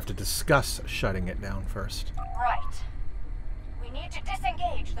 Oh, I have to discuss shutting it down first. Right. We need to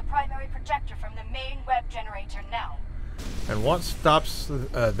disengage the primary projector from the main web generator now. And what stops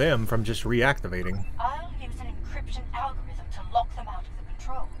them from just reactivating? I'll use an encryption algorithm to lock them out of the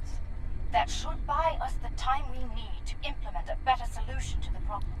controls. That should buy us the time we need to implement a better solution to the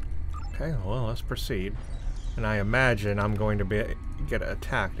problem. Okay, well, let's proceed. And I imagine I'm going to get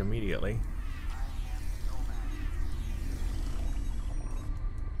attacked immediately.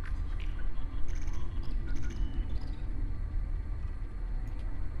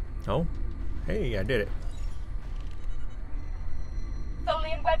 Oh, hey, I did it.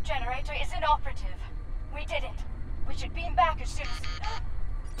 Tholian web generator is inoperative. We did it. We should beam back as soon as...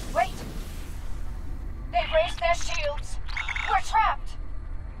 Wait! They've raised their shields. We're trapped!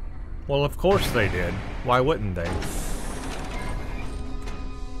 Well, of course they did. Why wouldn't they?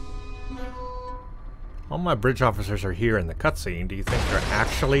 All my bridge officers are here in the cutscene. Do you think they're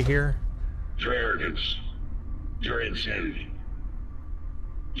actually here? Your arrogance. Your insanity.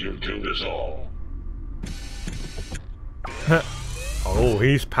 You've doomed us all. Oh,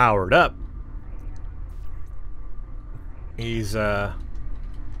 he's powered up. He's, What?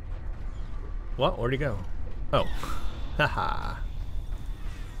 Where'd he go? Oh. Haha.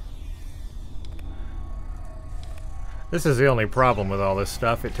 This is the only problem with all this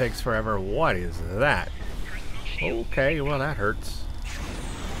stuff. It takes forever. What is that? Okay, well that hurts.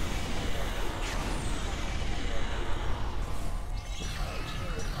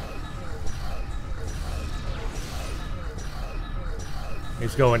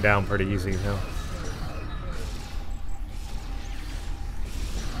 He's going down pretty easy, though.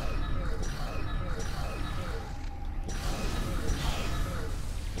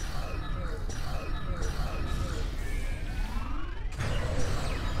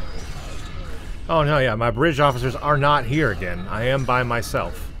 Oh no, yeah, my bridge officers are not here again. I am by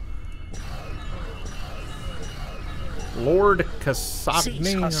myself. Lord Kasagni.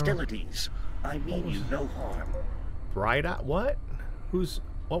 Cease hostilities. I mean you no harm. Bright Eye? What?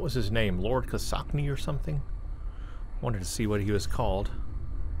 What was his name? Lord Kasagni or something? Wanted to see what he was called.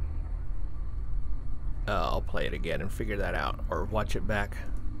 I'll play it again and figure that out, or watch it back.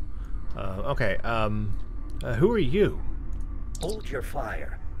 Okay, who are you? Hold your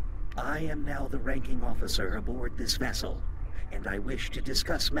fire. I am now the ranking officer aboard this vessel, and I wish to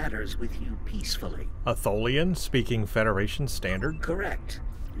discuss matters with you peacefully. A Tholian speaking Federation standard? Correct.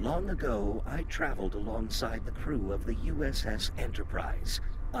 Long ago, I traveled alongside the crew of the USS Enterprise,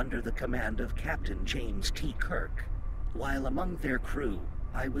 under the command of Captain James T. Kirk. While among their crew,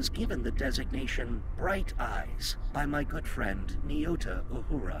 I was given the designation Bright Eyes by my good friend Nyota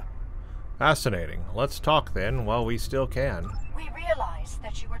Uhura. Fascinating. Let's talk then, while we still can. We realize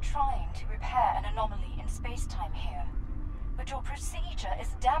that you were trying to repair an anomaly in space-time here, but your procedure is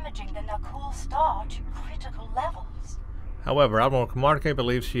damaging the Nakhul star to critical levels. However, Admiral Kamarke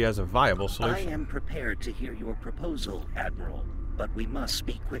believes she has a viable I solution. am prepared to hear your proposal, Admiral, but we must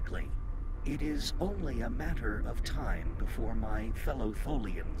speak quickly. It is only a matter of time before my fellow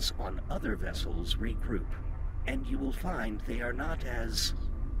Tholians on other vessels regroup, and you will find they are not as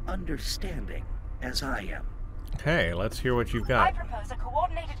understanding as I am. Okay, let's hear what you've I got. propose a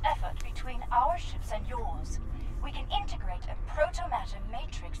coordinated effort between our ships and yours. We can integrate a protomatter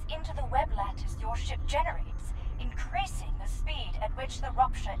matrix into the web lattice your ship generates, increasing the speed at which the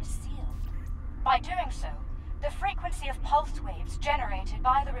rupture is sealed. By doing so, the frequency of pulse waves generated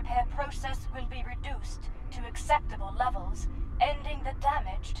by the repair process will be reduced to acceptable levels, ending the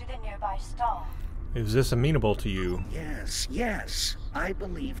damage to the nearby star. Is this amenable to you? Yes, yes. I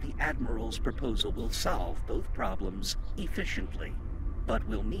believe the Admiral's proposal will solve both problems efficiently. But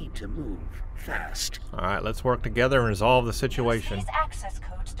we'll need to move fast. Alright, let's work together and resolve the situation. Use these access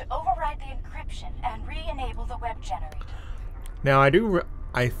codes to override the encryption and re-enable the web generator. Now,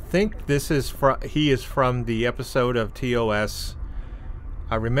 I think this is he is from the episode of TOS.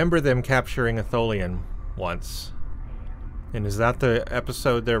 I remember them capturing a Tholian once. And is that the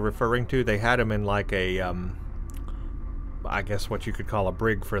episode they're referring to? They had him in like a, I guess what you could call a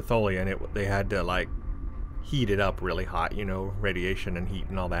brig for a Tholian. They had to like heat it up really hot, you know, radiation and heat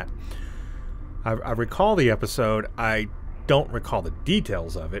and all that. I recall the episode. I don't recall the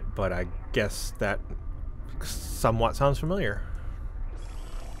details of it, but I guess that somewhat sounds familiar.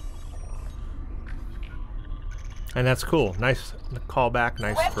 And that's cool. Nice callback,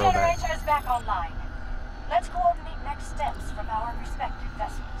 nice Web throwback. generator is back online. Let's coordinate next steps from our respective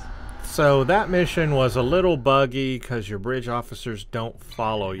vessels. So that mission was a little buggy because your bridge officers don't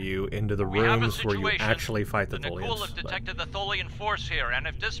follow you into the rooms where you actually fight the Tholians. The Nakhul have detected the Tholian force here and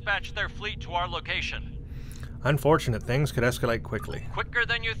have dispatched their fleet to our location. Unfortunate, things could escalate quickly. Quicker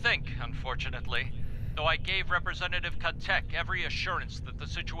than you think, unfortunately. Though I gave Representative Katek every assurance that the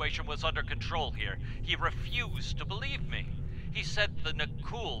situation was under control here, he refused to believe me. He said the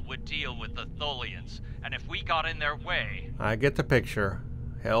Nakhul would deal with the Tholians, and if we got in their way... I get the picture.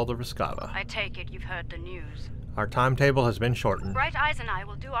 Hail the Riskava. I take it you've heard the news. Our timetable has been shortened. Bright Eyes and I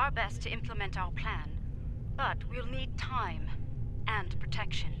will do our best to implement our plan. But we'll need time and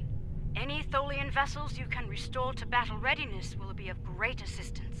protection. Any Tholian vessels you can restore to battle readiness will be of great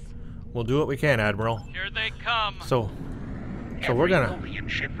assistance. We'll do what we can, Admiral. Here they come. So we're gonna... Every Tholian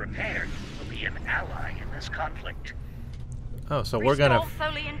ship repaired will be an ally in this conflict. Oh, so we're gonna... Restore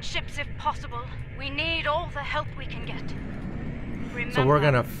Tholian ships if possible. We need all the help we can get. Remember, So we're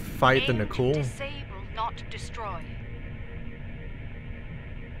gonna fight the aim to Nakhul? disable, not destroy.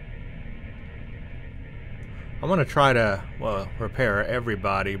 I'm gonna try to, well, repair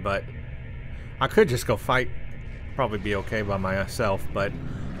everybody, but I could just go fight. Probably be okay by myself, but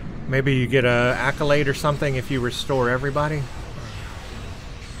maybe you get a accolade or something if you restore everybody.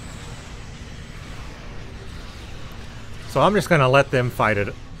 So I'm just gonna let them fight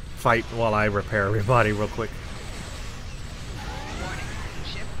while I repair everybody real quick. Warning.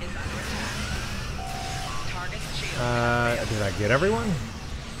 Ship is under attack. Target shield. Did I get everyone?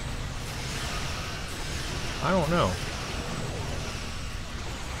 I don't know.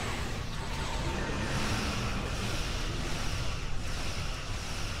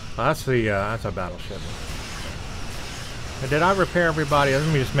 Oh, that's a battleship. Did I repair everybody? Let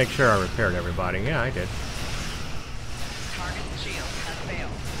me just make sure I repaired everybody. Yeah, I did. Target shield has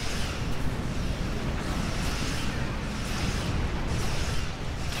failed.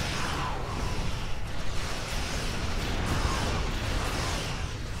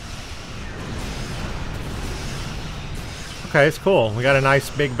 Okay, it's cool. We got a nice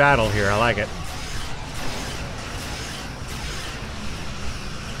big battle here. I like it.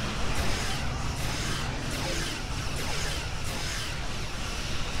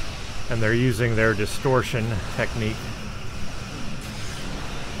 And they're using their distortion technique.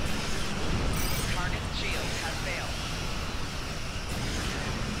 Target shield has failed.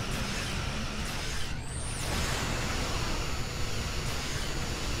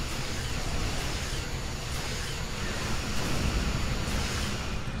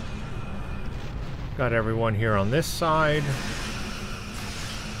 Got everyone here on this side.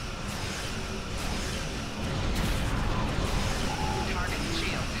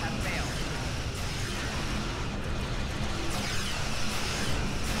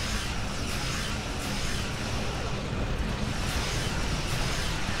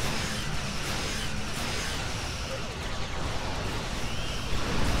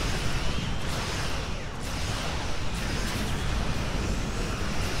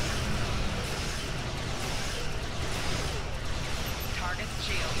 Target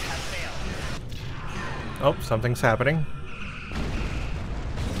shield has failed. Target shield has failed. Oh, something's happening.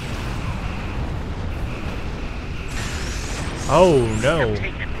 Oh no! Have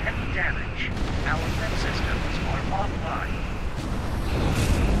taken heavy damage. Our vent systems are offline.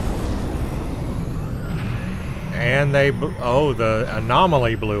 And they, oh, the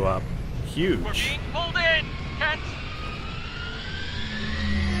anomaly blew up. We're Huge. being pulled in!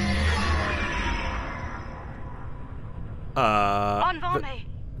 Envame.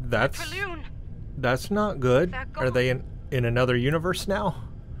 That's not good. They're Are they in another universe now?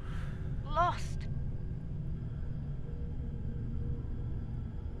 Lost.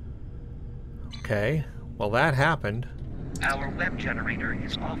 Okay. Well, that happened. Our web generator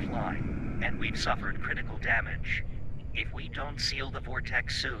is offline, and we've suffered critical damage. If we don't seal the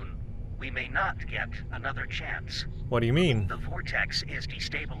vortex soon, we may not get another chance. What do you mean? The vortex is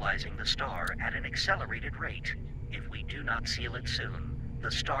destabilizing the star at an accelerated rate. If we do not seal it soon,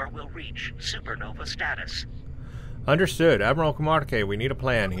 the star will reach supernova status. Understood. Admiral Kumarke, we need a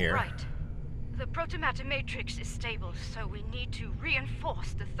plan here. Right. The protomatter matrix is stable, so we need to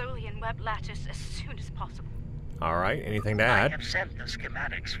reinforce the Tholian web lattice as soon as possible. Alright, anything to add? I have sent the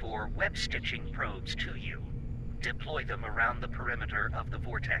schematics for web stitching probes to you. Deploy them around the perimeter of the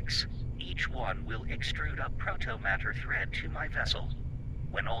vortex. Each one will extrude a protomatter thread to my vessel.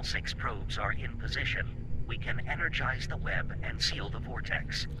 When all 6 probes are in position, we can energize the web and seal the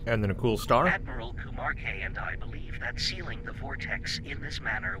vortex. And then a cool star? Admiral Kumarke and I believe that sealing the vortex in this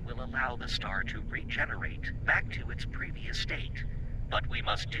manner will allow the star to regenerate back to its previous state. But we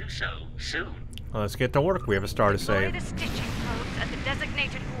must do so soon. Well, let's get to work. We have a star to Deploy save. the stitching probes at the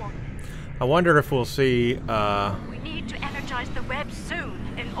designated coordinates. I wonder if we'll see, We need to energize the web soon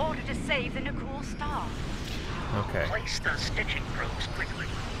in order to save the Nakhul star. Okay. Place the stitching probes quickly,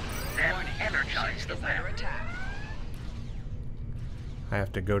 then energize the web. I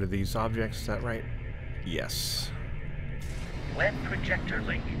have to go to these objects, is that right? Yes. Web projector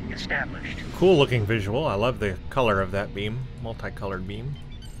link established. Cool looking visual. I love the color of that beam. Multicolored beam.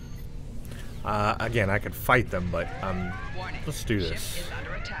 Again, I could fight them, but let's do this.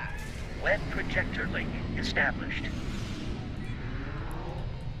 Web projector link established.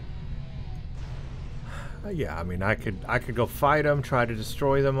 Yeah, I mean, I could go fight them, try to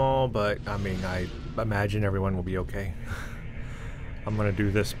destroy them all, but I mean, I imagine everyone will be okay. I'm gonna do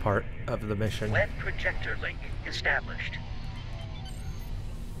this part of the mission. Web projector link established.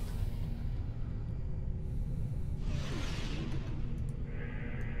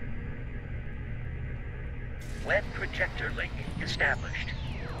 Web projector link established.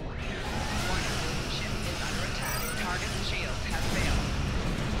 Ship is under attack. Target shields have failed.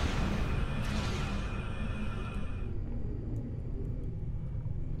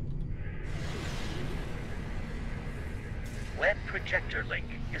 Web projector link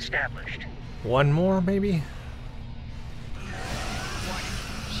established. One more, maybe? Warning.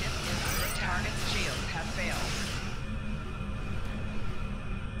 Ship is under attack. Target shields have failed.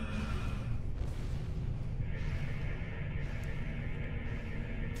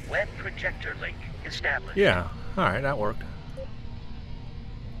 Web projector link established. Yeah. Alright, that worked.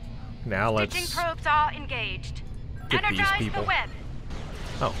 Now let's Stitching probes are engaged. get these Energize people. the web.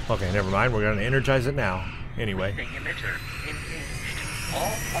 Oh, okay, never mind. We're gonna energize it now. Anyway. Breathing emitter engaged. All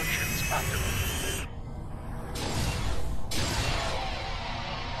functions optimal.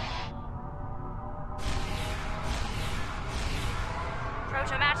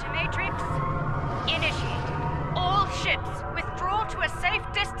 Protomatter matrix initiated. All ships withdraw to a safe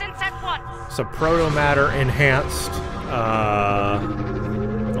distance at once. So protomatter enhanced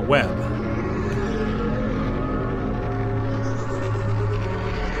web.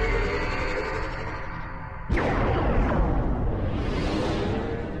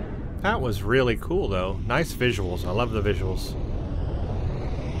 That was really cool though. Nice visuals. I love the visuals.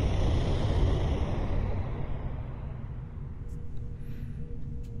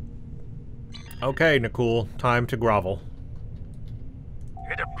 Okay, Nakhul, time to grovel.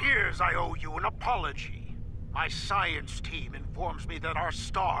 It appears I owe you an apology. My science team informs me that our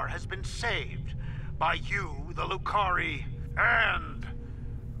star has been saved by you, the Lukari, and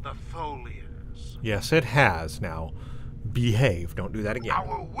the Tholians. Yes, it has. Now, behave. Don't do that again.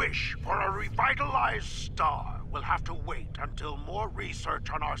 Our wish for a revitalized star will have to wait until more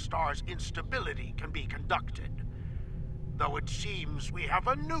research on our star's instability can be conducted. Though it seems we have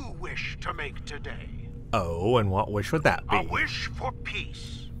a new wish to make today. Oh, and what wish would that be? A wish for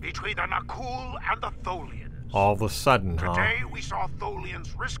peace between the Nakhul and the Tholians. All of a sudden, huh? Today we saw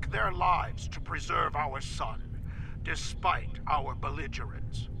Tholians risk their lives to preserve our sun, despite our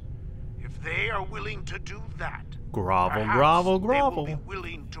belligerence. If they are willing to do that, Grovel, perhaps grovel, they grovel. will be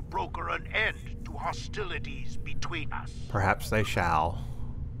willing to broker an end to hostilities between us. Perhaps they shall.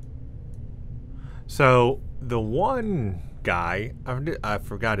 So, the one guy, I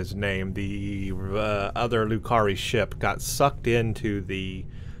forgot his name, the other Lukari ship got sucked into the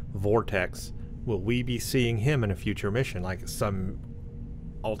vortex. Will we be seeing him in a future mission, like some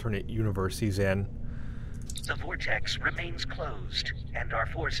alternate universe he's in? The vortex remains closed, and our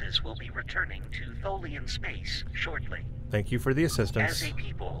forces will be returning to Tholian space shortly. Thank you for the assistance. As a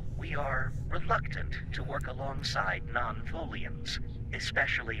people, we are reluctant to work alongside non-Tholians,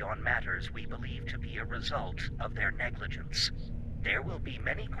 especially on matters we believe to be a result of their negligence. There will be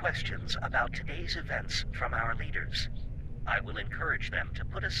many questions about today's events from our leaders. I will encourage them to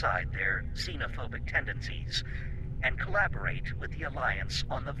put aside their xenophobic tendencies and collaborate with the Alliance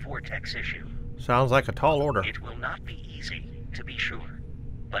on the Vortex issue. Sounds like a tall order. It will not be easy, to be sure,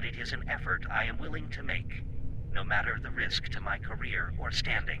 but it is an effort I am willing to make, no matter the risk to my career or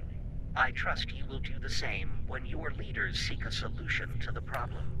standing. I trust you will do the same when your leaders seek a solution to the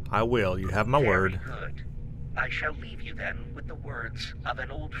problem. I will. You have my word. Very good. I shall leave you then with the words of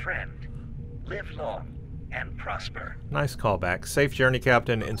an old friend. Live long and prosper. Nice callback. Safe journey,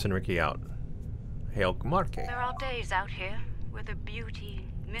 Captain. Ensign Ricky out. Hail Marque. There are days out here where the beauty,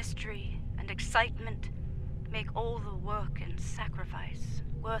 mystery, and excitement make all the work and sacrifice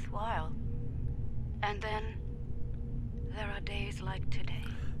worthwhile. And then there are days like today.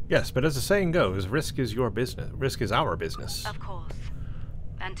 Yes, but as the saying goes, risk is your business. Risk is our business. Of course.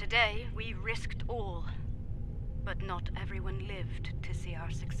 And today we risked all. But not everyone lived to see our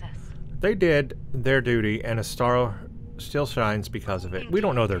success. They did their duty, and a star still shines because of it. Indeed. We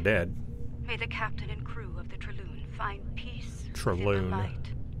don't know they're dead. May the captain and crew of the Traloon find peace in the Traloon.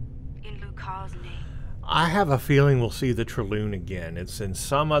 light. In Lukari's name. I have a feeling we'll see the Traloon again. It's in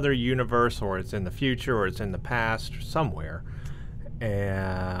some other universe, or it's in the future, or it's in the past, somewhere.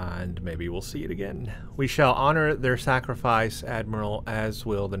 And maybe we'll see it again. We shall honor their sacrifice, Admiral, as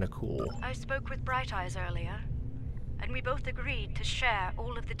will the Nakhul. I spoke with Bright Eyes earlier, and we both agreed to share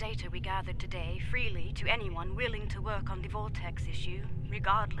all of the data we gathered today freely to anyone willing to work on the Vortex issue,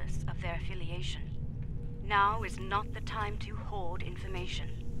 regardless of their affiliation. Now is not the time to hoard information.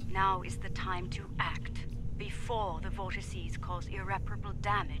 Now is the time to act, before the vortices cause irreparable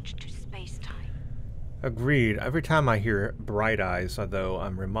damage to space-time. Agreed. Every time I hear Bright Eyes, though,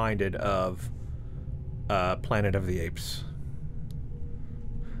 I'm reminded of Planet of the Apes.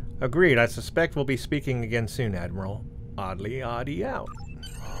 Agreed. I suspect we'll be speaking again soon, Admiral. Oddly out.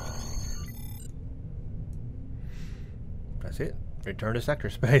 That's it. Return to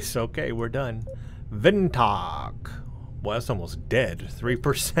sector space. Okay, we're done. Vintok. Well, that's almost dead.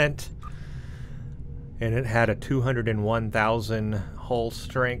 3%. And it had a 201,000 hull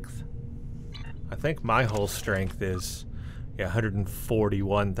strength. I think my hull strength is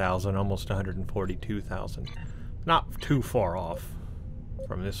 141,000, almost 142,000. Not too far off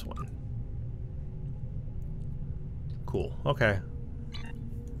from this one. Cool. Okay.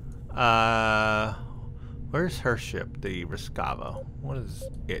 Where's her ship, the Riscava? What does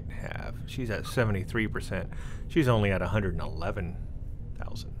it have? She's at 73%. She's only at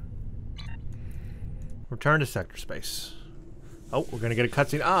 111,000. Return to sector space. Oh, we're gonna get a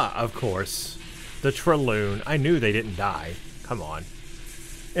cutscene. Ah, of course. The Traloon. I knew they didn't die. Come on.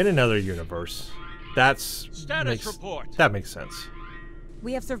 In another universe. That's... Status report. That makes sense.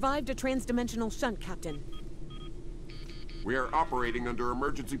 We have survived a transdimensional shunt, Captain. We are operating under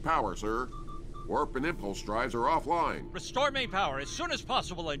emergency power, sir. Warp and impulse drives are offline. Restore main power as soon as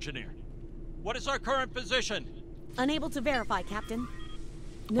possible, Engineer. What is our current position? Unable to verify, Captain.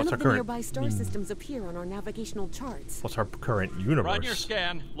 None of the nearby star systems appear on our navigational charts. What's our current universe? Run your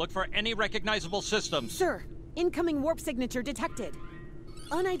scan. Look for any recognizable systems. Sir, incoming warp signature detected.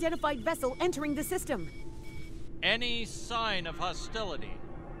 Unidentified vessel entering the system. Any sign of hostility?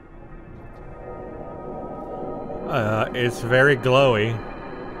 It's very glowy.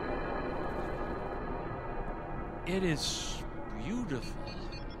 It is beautiful.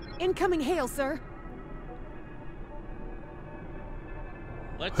 Incoming hail, sir.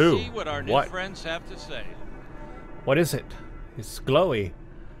 Let's see what our new friends have to say. What is it? It's glowy.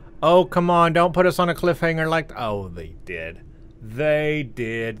 Oh, come on. Don't put us on a cliffhanger like... Oh, they did. They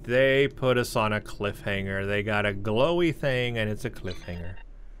did. They put us on a cliffhanger. They got a glowy thing, and it's a cliffhanger.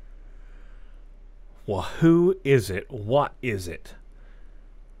 Well, who is it? What is it?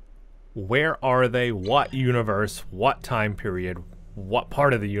 Where are they? What universe? What time period? What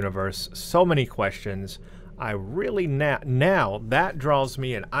part of the universe? So many questions. I really now that draws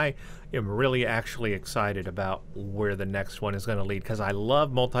me in. I am really actually excited about where the next one is going to lead, because I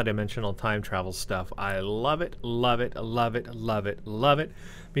love multidimensional time travel stuff. I love it, love it, love it, love it, love it,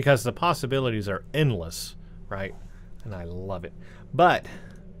 because the possibilities are endless, right? And I love it. But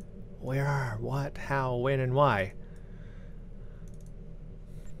where, what, how, when, and why?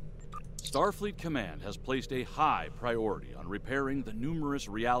 Starfleet Command has placed a high priority on repairing the numerous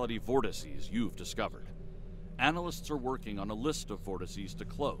reality vortices you've discovered. Analysts are working on a list of vortices to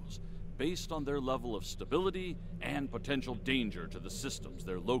close, based on their level of stability and potential danger to the systems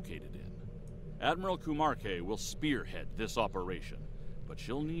they're located in. Admiral Kumarke will spearhead this operation, but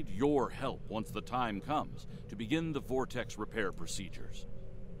she'll need your help once the time comes to begin the vortex repair procedures.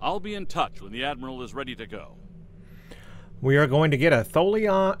 I'll be in touch when the Admiral is ready to go. We are going to get a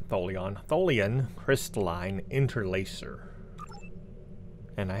Tholian crystalline interlacer.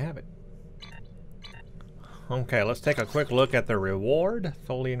 And I have it. Okay, let's take a quick look at the reward.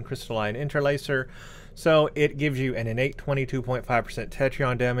 Tholian crystalline interlacer. So it gives you an innate 22.5%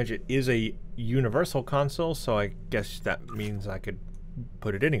 Tetrion damage. It is a universal console, so I guess that means I could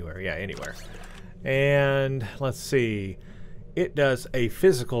put it anywhere. Yeah, anywhere. And let's see. It does a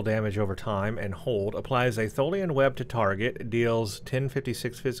physical damage over time and hold. Applies a Tholian web to target. Deals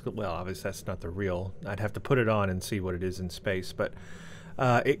 1056 physical. Well, obviously that's not the real. I'd have to put it on and see what it is in space. But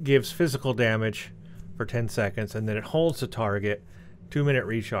it gives physical damage for 10 seconds, and then it holds the target. 2-minute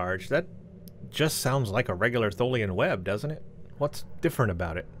recharge. That just sounds like a regular Tholian web, doesn't it? What's different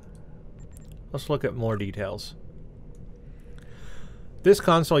about it? Let's look at more details. This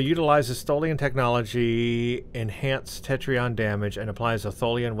console utilizes Tholian technology, enhanced Tetrion damage, and applies a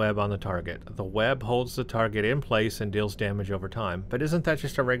Tholian web on the target. The web holds the target in place and deals damage over time. But isn't that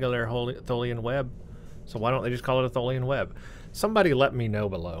just a regular Tholian web? So why don't they just call it a Tholian web? Somebody let me know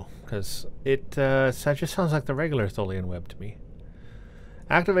below, because it just sounds like the regular Tholian web to me.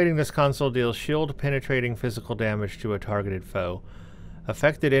 Activating this console deals shield-penetrating physical damage to a targeted foe.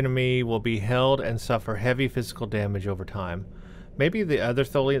 Affected enemy will be held and suffer heavy physical damage over time. Maybe the other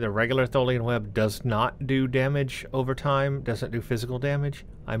Tholian, the regular Tholian web, does not do damage over time, doesn't do physical damage.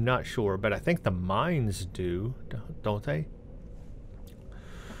 I'm not sure, but I think the mines do, don't they?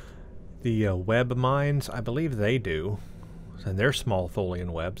 The web mines, I believe they do. And they're small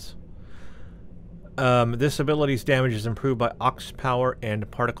Tholian webs. This ability's damage is improved by Ox Power and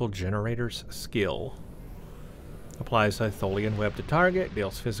Particle Generator's skill. Applies a Tholian web to target,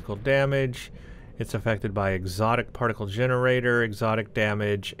 deals physical damage. It's affected by Exotic Particle Generator, Exotic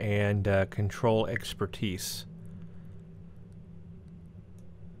Damage, and Control Expertise.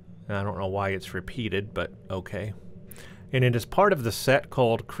 I don't know why it's repeated, but okay. And it is part of the set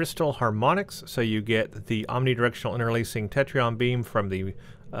called Crystal Harmonics, so you get the omnidirectional interlacing Tetrion beam from the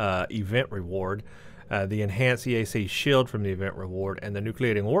event reward, the enhanced EAC shield from the event reward, and the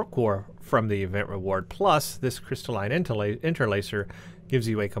nucleating warp core from the event reward, plus this crystalline interlacer gives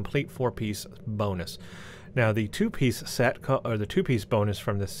you a complete 4-piece bonus. Now the 2-piece set, or the 2-piece bonus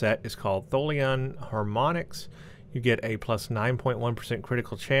from this set is called Tholian Harmonics. You get a plus 9.1%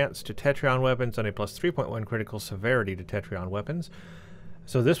 critical chance to Tetrion weapons and a plus 3.1 critical severity to Tetrion weapons.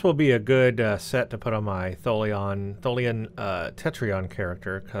 So this will be a good set to put on my Tholian Tetrion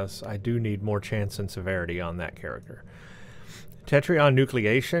character, because I do need more chance and severity on that character. Tetrion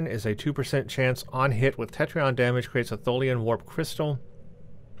Nucleation is a 2% chance on hit with Tetrion damage, creates a Tholian warp crystal.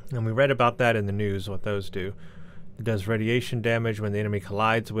 And we read about that in the news, what those do. It does radiation damage when the enemy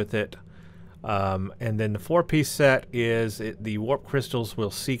collides with it. And then the 4-piece set is the warp crystals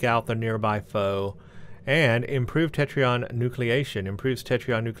will seek out the nearby foe. And improved Tetrion Nucleation improves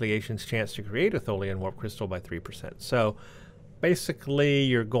Tetrion Nucleation's chance to create a Tholian warp crystal by 3%. So basically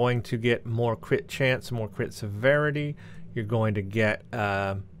you're going to get more crit chance, more crit severity. You're going to get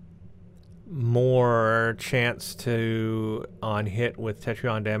more chance to on hit with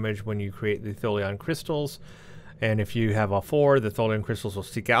Tetrion damage when you create the Tholian crystals. And if you have a 4, the Tholian crystals will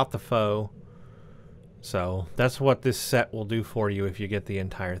seek out the foe. So that's what this set will do for you if you get the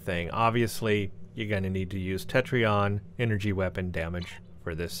entire thing. Obviously, you're going to need to use Tetrion energy weapon damage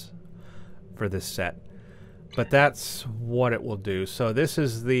for this set. But that's what it will do. So this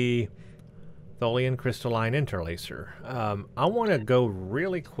is the Tholian crystalline interlacer. I want to go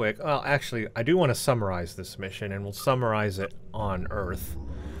really quick. Well, actually, I do want to summarize this mission, and we'll summarize it on Earth.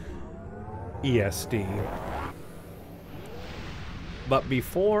 ESD. But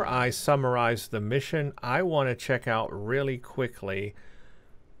before I summarize the mission, I want to check out really quickly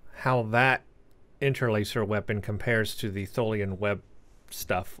how that interlacer weapon compares to the Tholian web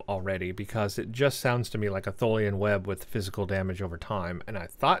stuff already, because it just sounds to me like a Tholian web with physical damage over time, and I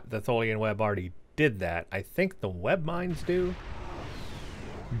thought the Tholian web already did that. I think the web mines do,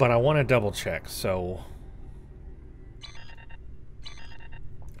 but I want to double check, so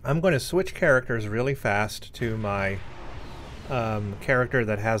I'm going to switch characters really fast to my character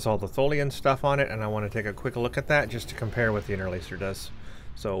that has all the Tholian stuff on it, and I want to take a quick look at that just to compare what the interlacer does.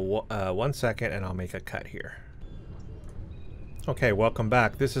 So 1 second and I'll make a cut here. Okay, welcome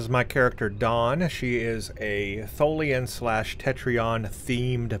back. This is my character Dawn. She is a Tholian / Tetrion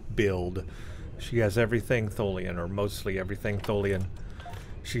themed build. She has everything Tholian, or mostly everything Tholian.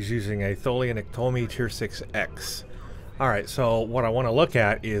 She's using a Tholian Ectomy Tier 6X. Alright, so what I want to look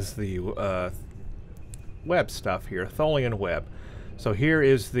at is the web stuff here, Tholian web. So here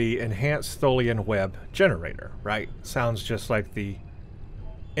is the enhanced Tholian web generator, right? Sounds just like the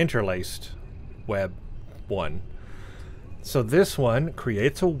interlaced web one. So this one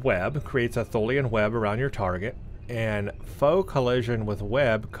creates a web, creates a Tholian web around your target, and foe collision with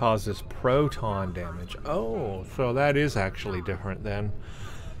web causes proton damage. Oh, so that is actually different then.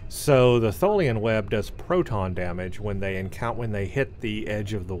 So the Tholian web does proton damage when they hit the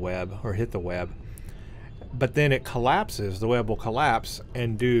edge of the web, or hit the web. But then it collapses, the web will collapse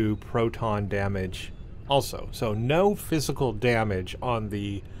and do proton damage also. So no physical damage on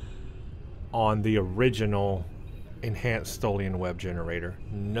the original enhanced Tholian web generator.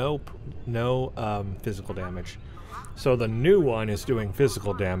 No physical damage. So the new one is doing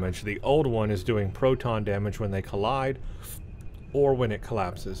physical damage. The old one is doing proton damage when they collide or when it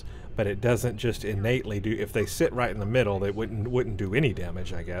collapses. But it doesn't just innately do, if they sit right in the middle, they wouldn't do any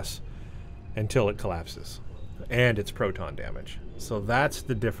damage, I guess, until it collapses. And it's proton damage. So that's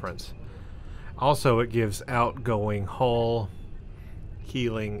the difference. Also, it gives outgoing hull,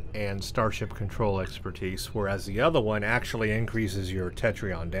 healing, and starship control expertise, whereas the other one actually increases your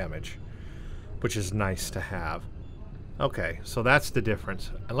Tetrion damage, which is nice to have. Okay, so that's the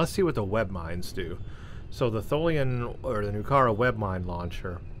difference. And let's see what the web mines do. So the Tholian, or the Lukari web mine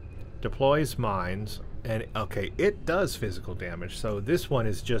launcher, deploys mines, and okay, it does physical damage. So this one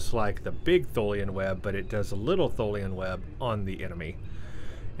is just like the big Tholian web, but it does a little Tholian web on the enemy.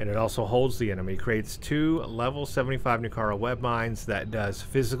 And it also holds the enemy, creates 2 level 75 Lukari web mines that does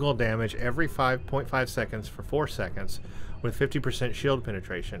physical damage every 5.5 seconds for 4 seconds with 50% shield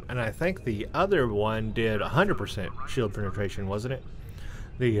penetration. And I think the other one did 100% shield penetration, wasn't it?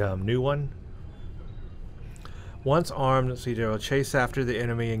 The new one. Once armed, C0 chase after the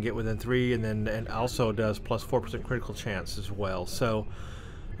enemy and get within 3, and also does plus 4% critical chance as well. So,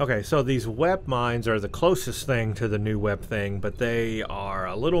 okay, so these web mines are the closest thing to the new web thing, but they are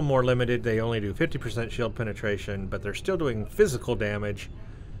a little more limited. They only do 50% shield penetration, but they're still doing physical damage,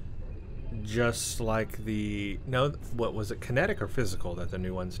 just like the, no, what was it, kinetic or physical that the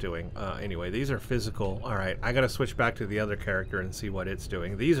new one's doing? Anyway, these are physical. All right, I gotta switch back to the other character and see what it's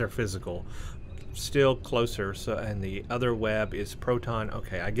doing. These are physical. Still closer, so, and the other web is proton.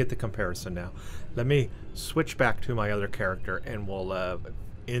 Okay, I get the comparison now. Let me switch back to my other character and we'll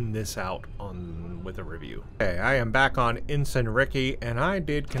end this out with a review. Okay, I am back on Ensign Ricky, and I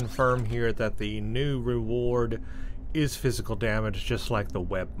did confirm here that the new reward is physical damage, just like the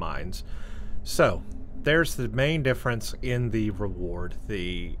web mines. So there's the main difference in the reward.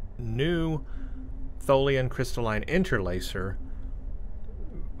 The new Tholian crystalline interlacer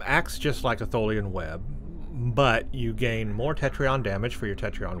acts just like a Tholian web, but you gain more Tetrion damage for your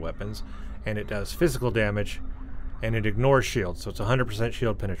Tetrion weapons, and it does physical damage, and it ignores shields, so it's 100%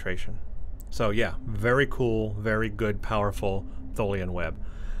 shield penetration. So yeah, very cool, very good, powerful Tholian web.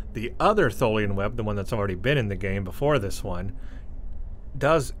 The other Tholian web, the one that's already been in the game before this one,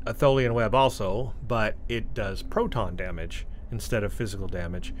 does a Tholian web also, but it does proton damage instead of physical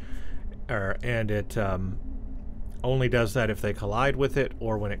damage, and it only does that if they collide with it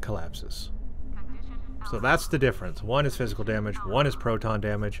or when it collapses. So that's the difference. One is physical damage, one is proton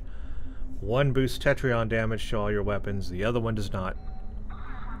damage. One boosts Tetrion damage to all your weapons, the other one does not.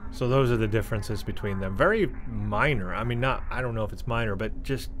 So those are the differences between them. Very minor. I mean, I don't know if it's minor, but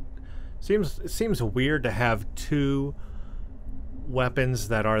just it seems weird to have 2 weapons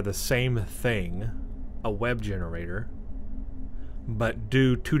that are the same thing, a web generator, but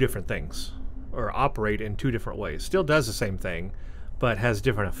do 2 different things, or operate in 2 different ways. Still does the same thing, but has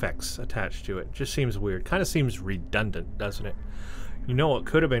different effects attached to it. Just seems weird. Kind of seems redundant, doesn't it? You know what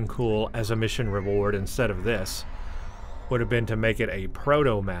could have been cool as a mission reward instead of this would have been to make it a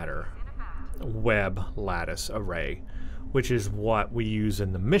proto-matter web lattice array, which is what we use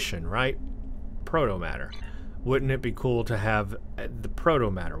in the mission, right? Proto-matter. Wouldn't it be cool to have the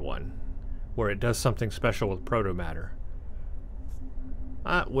proto-matter one, where it does something special with proto-matter?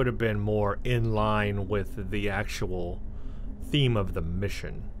 That would have been more in line with the actual theme of the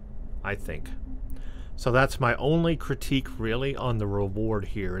mission, I think. So that's my only critique really on the reward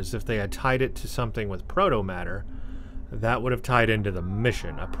here, is if they had tied it to something with proto-matter, that would have tied into the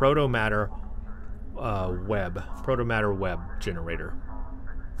mission. A proto-matter web generator.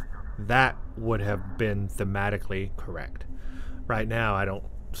 That would have been thematically correct. Right now I don't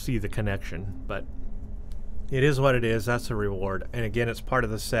see the connection, but it is what it is. That's a reward, and again, it's part of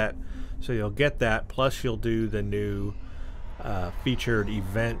the set, so you'll get that, plus you'll do the new featured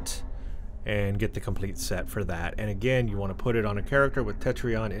event and get the complete set for that. And again, you want to put it on a character with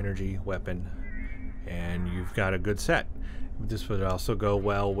Tetrion energy weapon, and you've got a good set. This would also go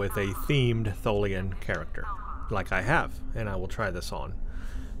well with a themed Tholian character, like I have, and I will try this on.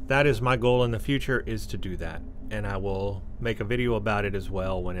 That is my goal in the future, is to do that, and I will make a video about it as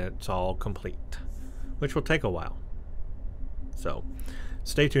well when it's all complete, which will take a while. So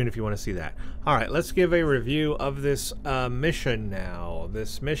stay tuned if you want to see that. Alright, let's give a review of this mission now.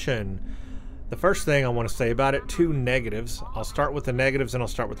 This mission, the first thing I want to say about it, 2 negatives. I'll start with the negatives and I'll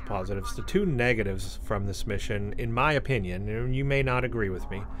start with the positives. The 2 negatives from this mission, in my opinion, and you may not agree with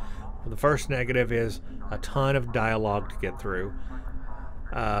me, the first negative is a ton of dialogue to get through.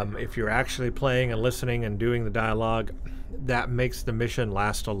 If you're actually playing and listening and doing the dialogue, that makes the mission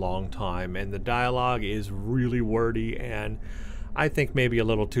last a long time, and the dialogue is really wordy, and I think maybe a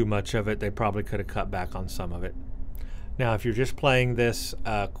little too much of it. They probably could have cut back on some of it. Now, if you're just playing this,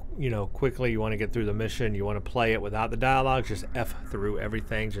 you know, quickly, you want to get through the mission, you want to play it without the dialogue, just F through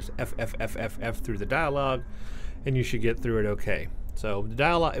everything, just F through the dialogue, and you should get through it okay. So the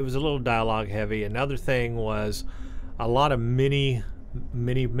dialogue, it was a little dialogue heavy. Another thing was a lot of mini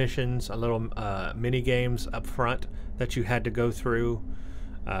missions, a little mini games up front that you had to go through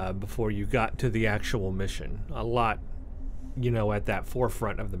before you got to the actual mission. A lot, you know, at that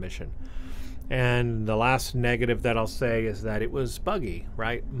forefront of the mission. And the last negative that I'll say is that it was buggy,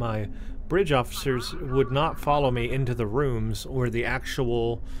 right? My bridge officers would not follow me into the rooms where the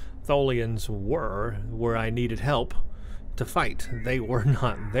actual Tholians were, where I needed help to fight. They were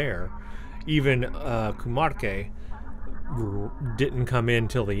not there. Even Kumarke didn't come in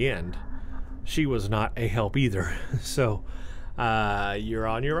till the end. She was not a help either. So you're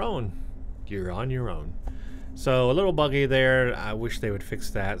on your own. You're on your own. So a little buggy there. I wish they would fix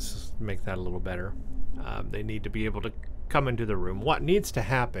that, make that a little better. They need to be able to come into the room. What needs to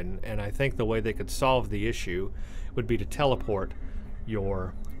happen, and I think the way they could solve the issue, would be to teleport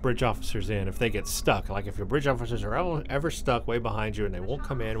your bridge officers in if they get stuck. Like if your bridge officers are ever stuck way behind you and they won't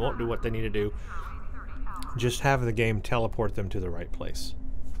come in, won't do what they need to do, just have the game teleport them to the right place.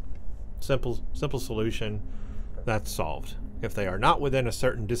 Simple solution. That's solved. If they are not within a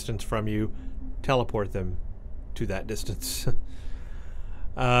certain distance from you, teleport them to that distance.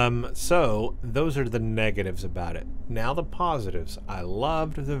 So those are the negatives about it. Now the positives. I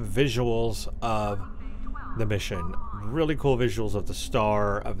loved the visuals of the mission. Really cool visuals of the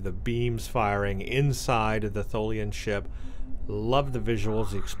star, of the beams firing inside of the Tholian ship. Love the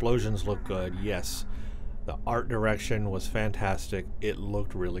visuals. The explosions look good. Yes. The art direction was fantastic. It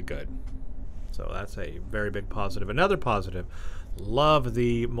looked really good. So that's a very big positive. Another positive, love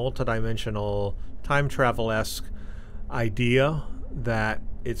the multidimensional time travel-esque idea that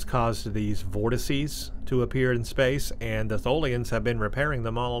it's caused these vortices to appear in space, and the Tholians have been repairing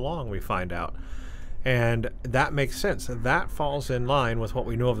them all along, we find out. And that makes sense. That falls in line with what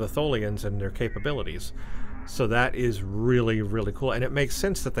we know of the Tholians and their capabilities. So that is really, really cool. And it makes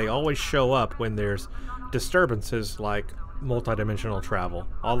sense that they always show up when there's disturbances like multidimensional travel,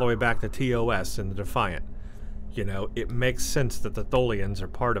 all the way back to TOS and the Defiant. You know, it makes sense that the Tholians are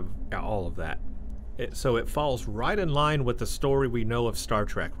part of all of that. So it falls right in line with the story we know of Star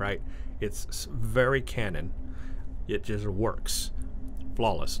Trek, right? It's very canon. It just works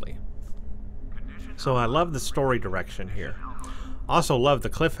flawlessly. So I love the story direction here. Also love the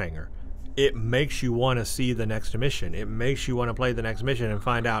cliffhanger. It makes you want to see the next mission. It makes you want to play the next mission and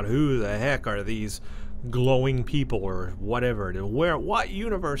find out who the heck are these glowing people or whatever. What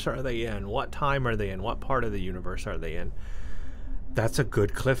universe are they in? What time are they in? What part of the universe are they in? That's a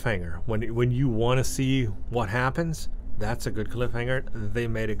good cliffhanger. When you want to see what happens, that's a good cliffhanger. They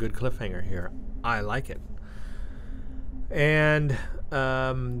made a good cliffhanger here. I like it. And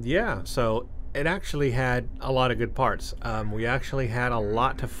yeah, so it actually had a lot of good parts. We actually had a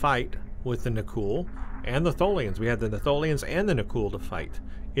lot to fight with the Nakhul and the Tholians. We had the Tholians and the Nakhul to fight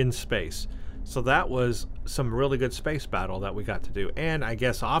in space. So that was some really good space battle that we got to do. And I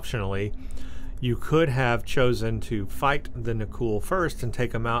guess optionally, you could have chosen to fight the Nakhul first and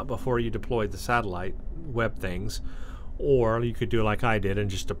take them out before you deployed the satellite web things. Or you could do like I did and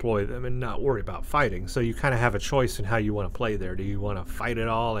just deploy them and not worry about fighting. So you kind of have a choice in how you want to play there. Do you want to fight it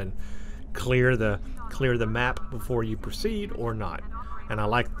all and clear the map before you proceed or not? And I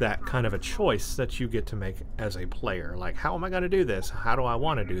like that kind of a choice that you get to make as a player. Like, how am I going to do this? How do I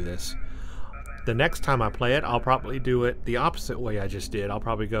want to do this? The next time I play it, I'll probably do it the opposite way I just did. I'll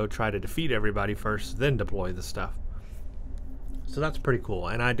probably go try to defeat everybody first, then deploy the stuff. So that's pretty cool.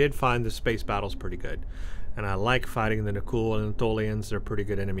 And I did find the space battles pretty good. And I like fighting the Nakhul and the Tholians. They're pretty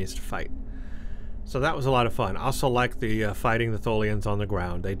good enemies to fight. So that was a lot of fun. I also liked the fighting the Tholians on the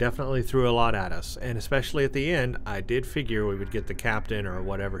ground. They definitely threw a lot at us, and especially at the end, I did figure we would get the captain or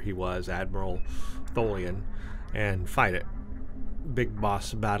whatever he was, Admiral Tholian, and fight it. Big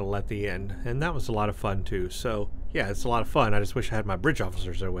boss battle at the end, and that was a lot of fun too. So yeah, it's a lot of fun. I just wish I had my bridge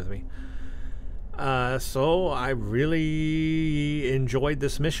officers there with me. So I really enjoyed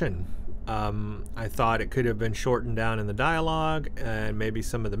this mission. I thought it could have been shortened down in the dialogue and maybe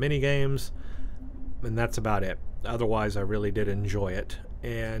some of the mini games, and that's about it. Otherwise, I really did enjoy it,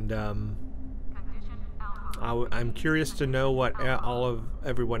 and I'm curious to know what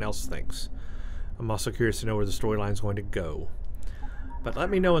everyone else thinks. I'm also curious to know where the storyline is going to go. But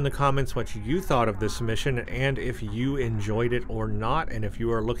let me know in the comments what you thought of this mission, and if you enjoyed it or not, and if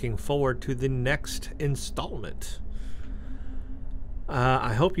you are looking forward to the next installment.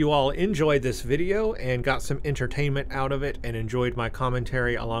 I hope you all enjoyed this video and got some entertainment out of it and enjoyed my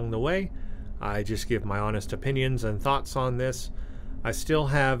commentary along the way. I just give my honest opinions and thoughts on this. I still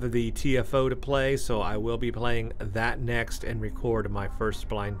have the TFO to play, so I will be playing that next and record my first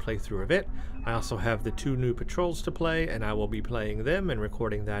blind playthrough of it. I also have the 2 new patrols to play, and I will be playing them and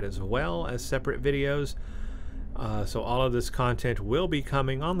recording that as well as separate videos. So all of this content will be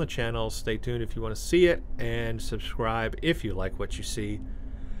coming on the channel. Stay tuned if you want to see it, and subscribe if you like what you see.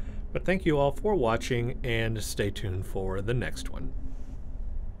 But thank you all for watching, and stay tuned for the next one.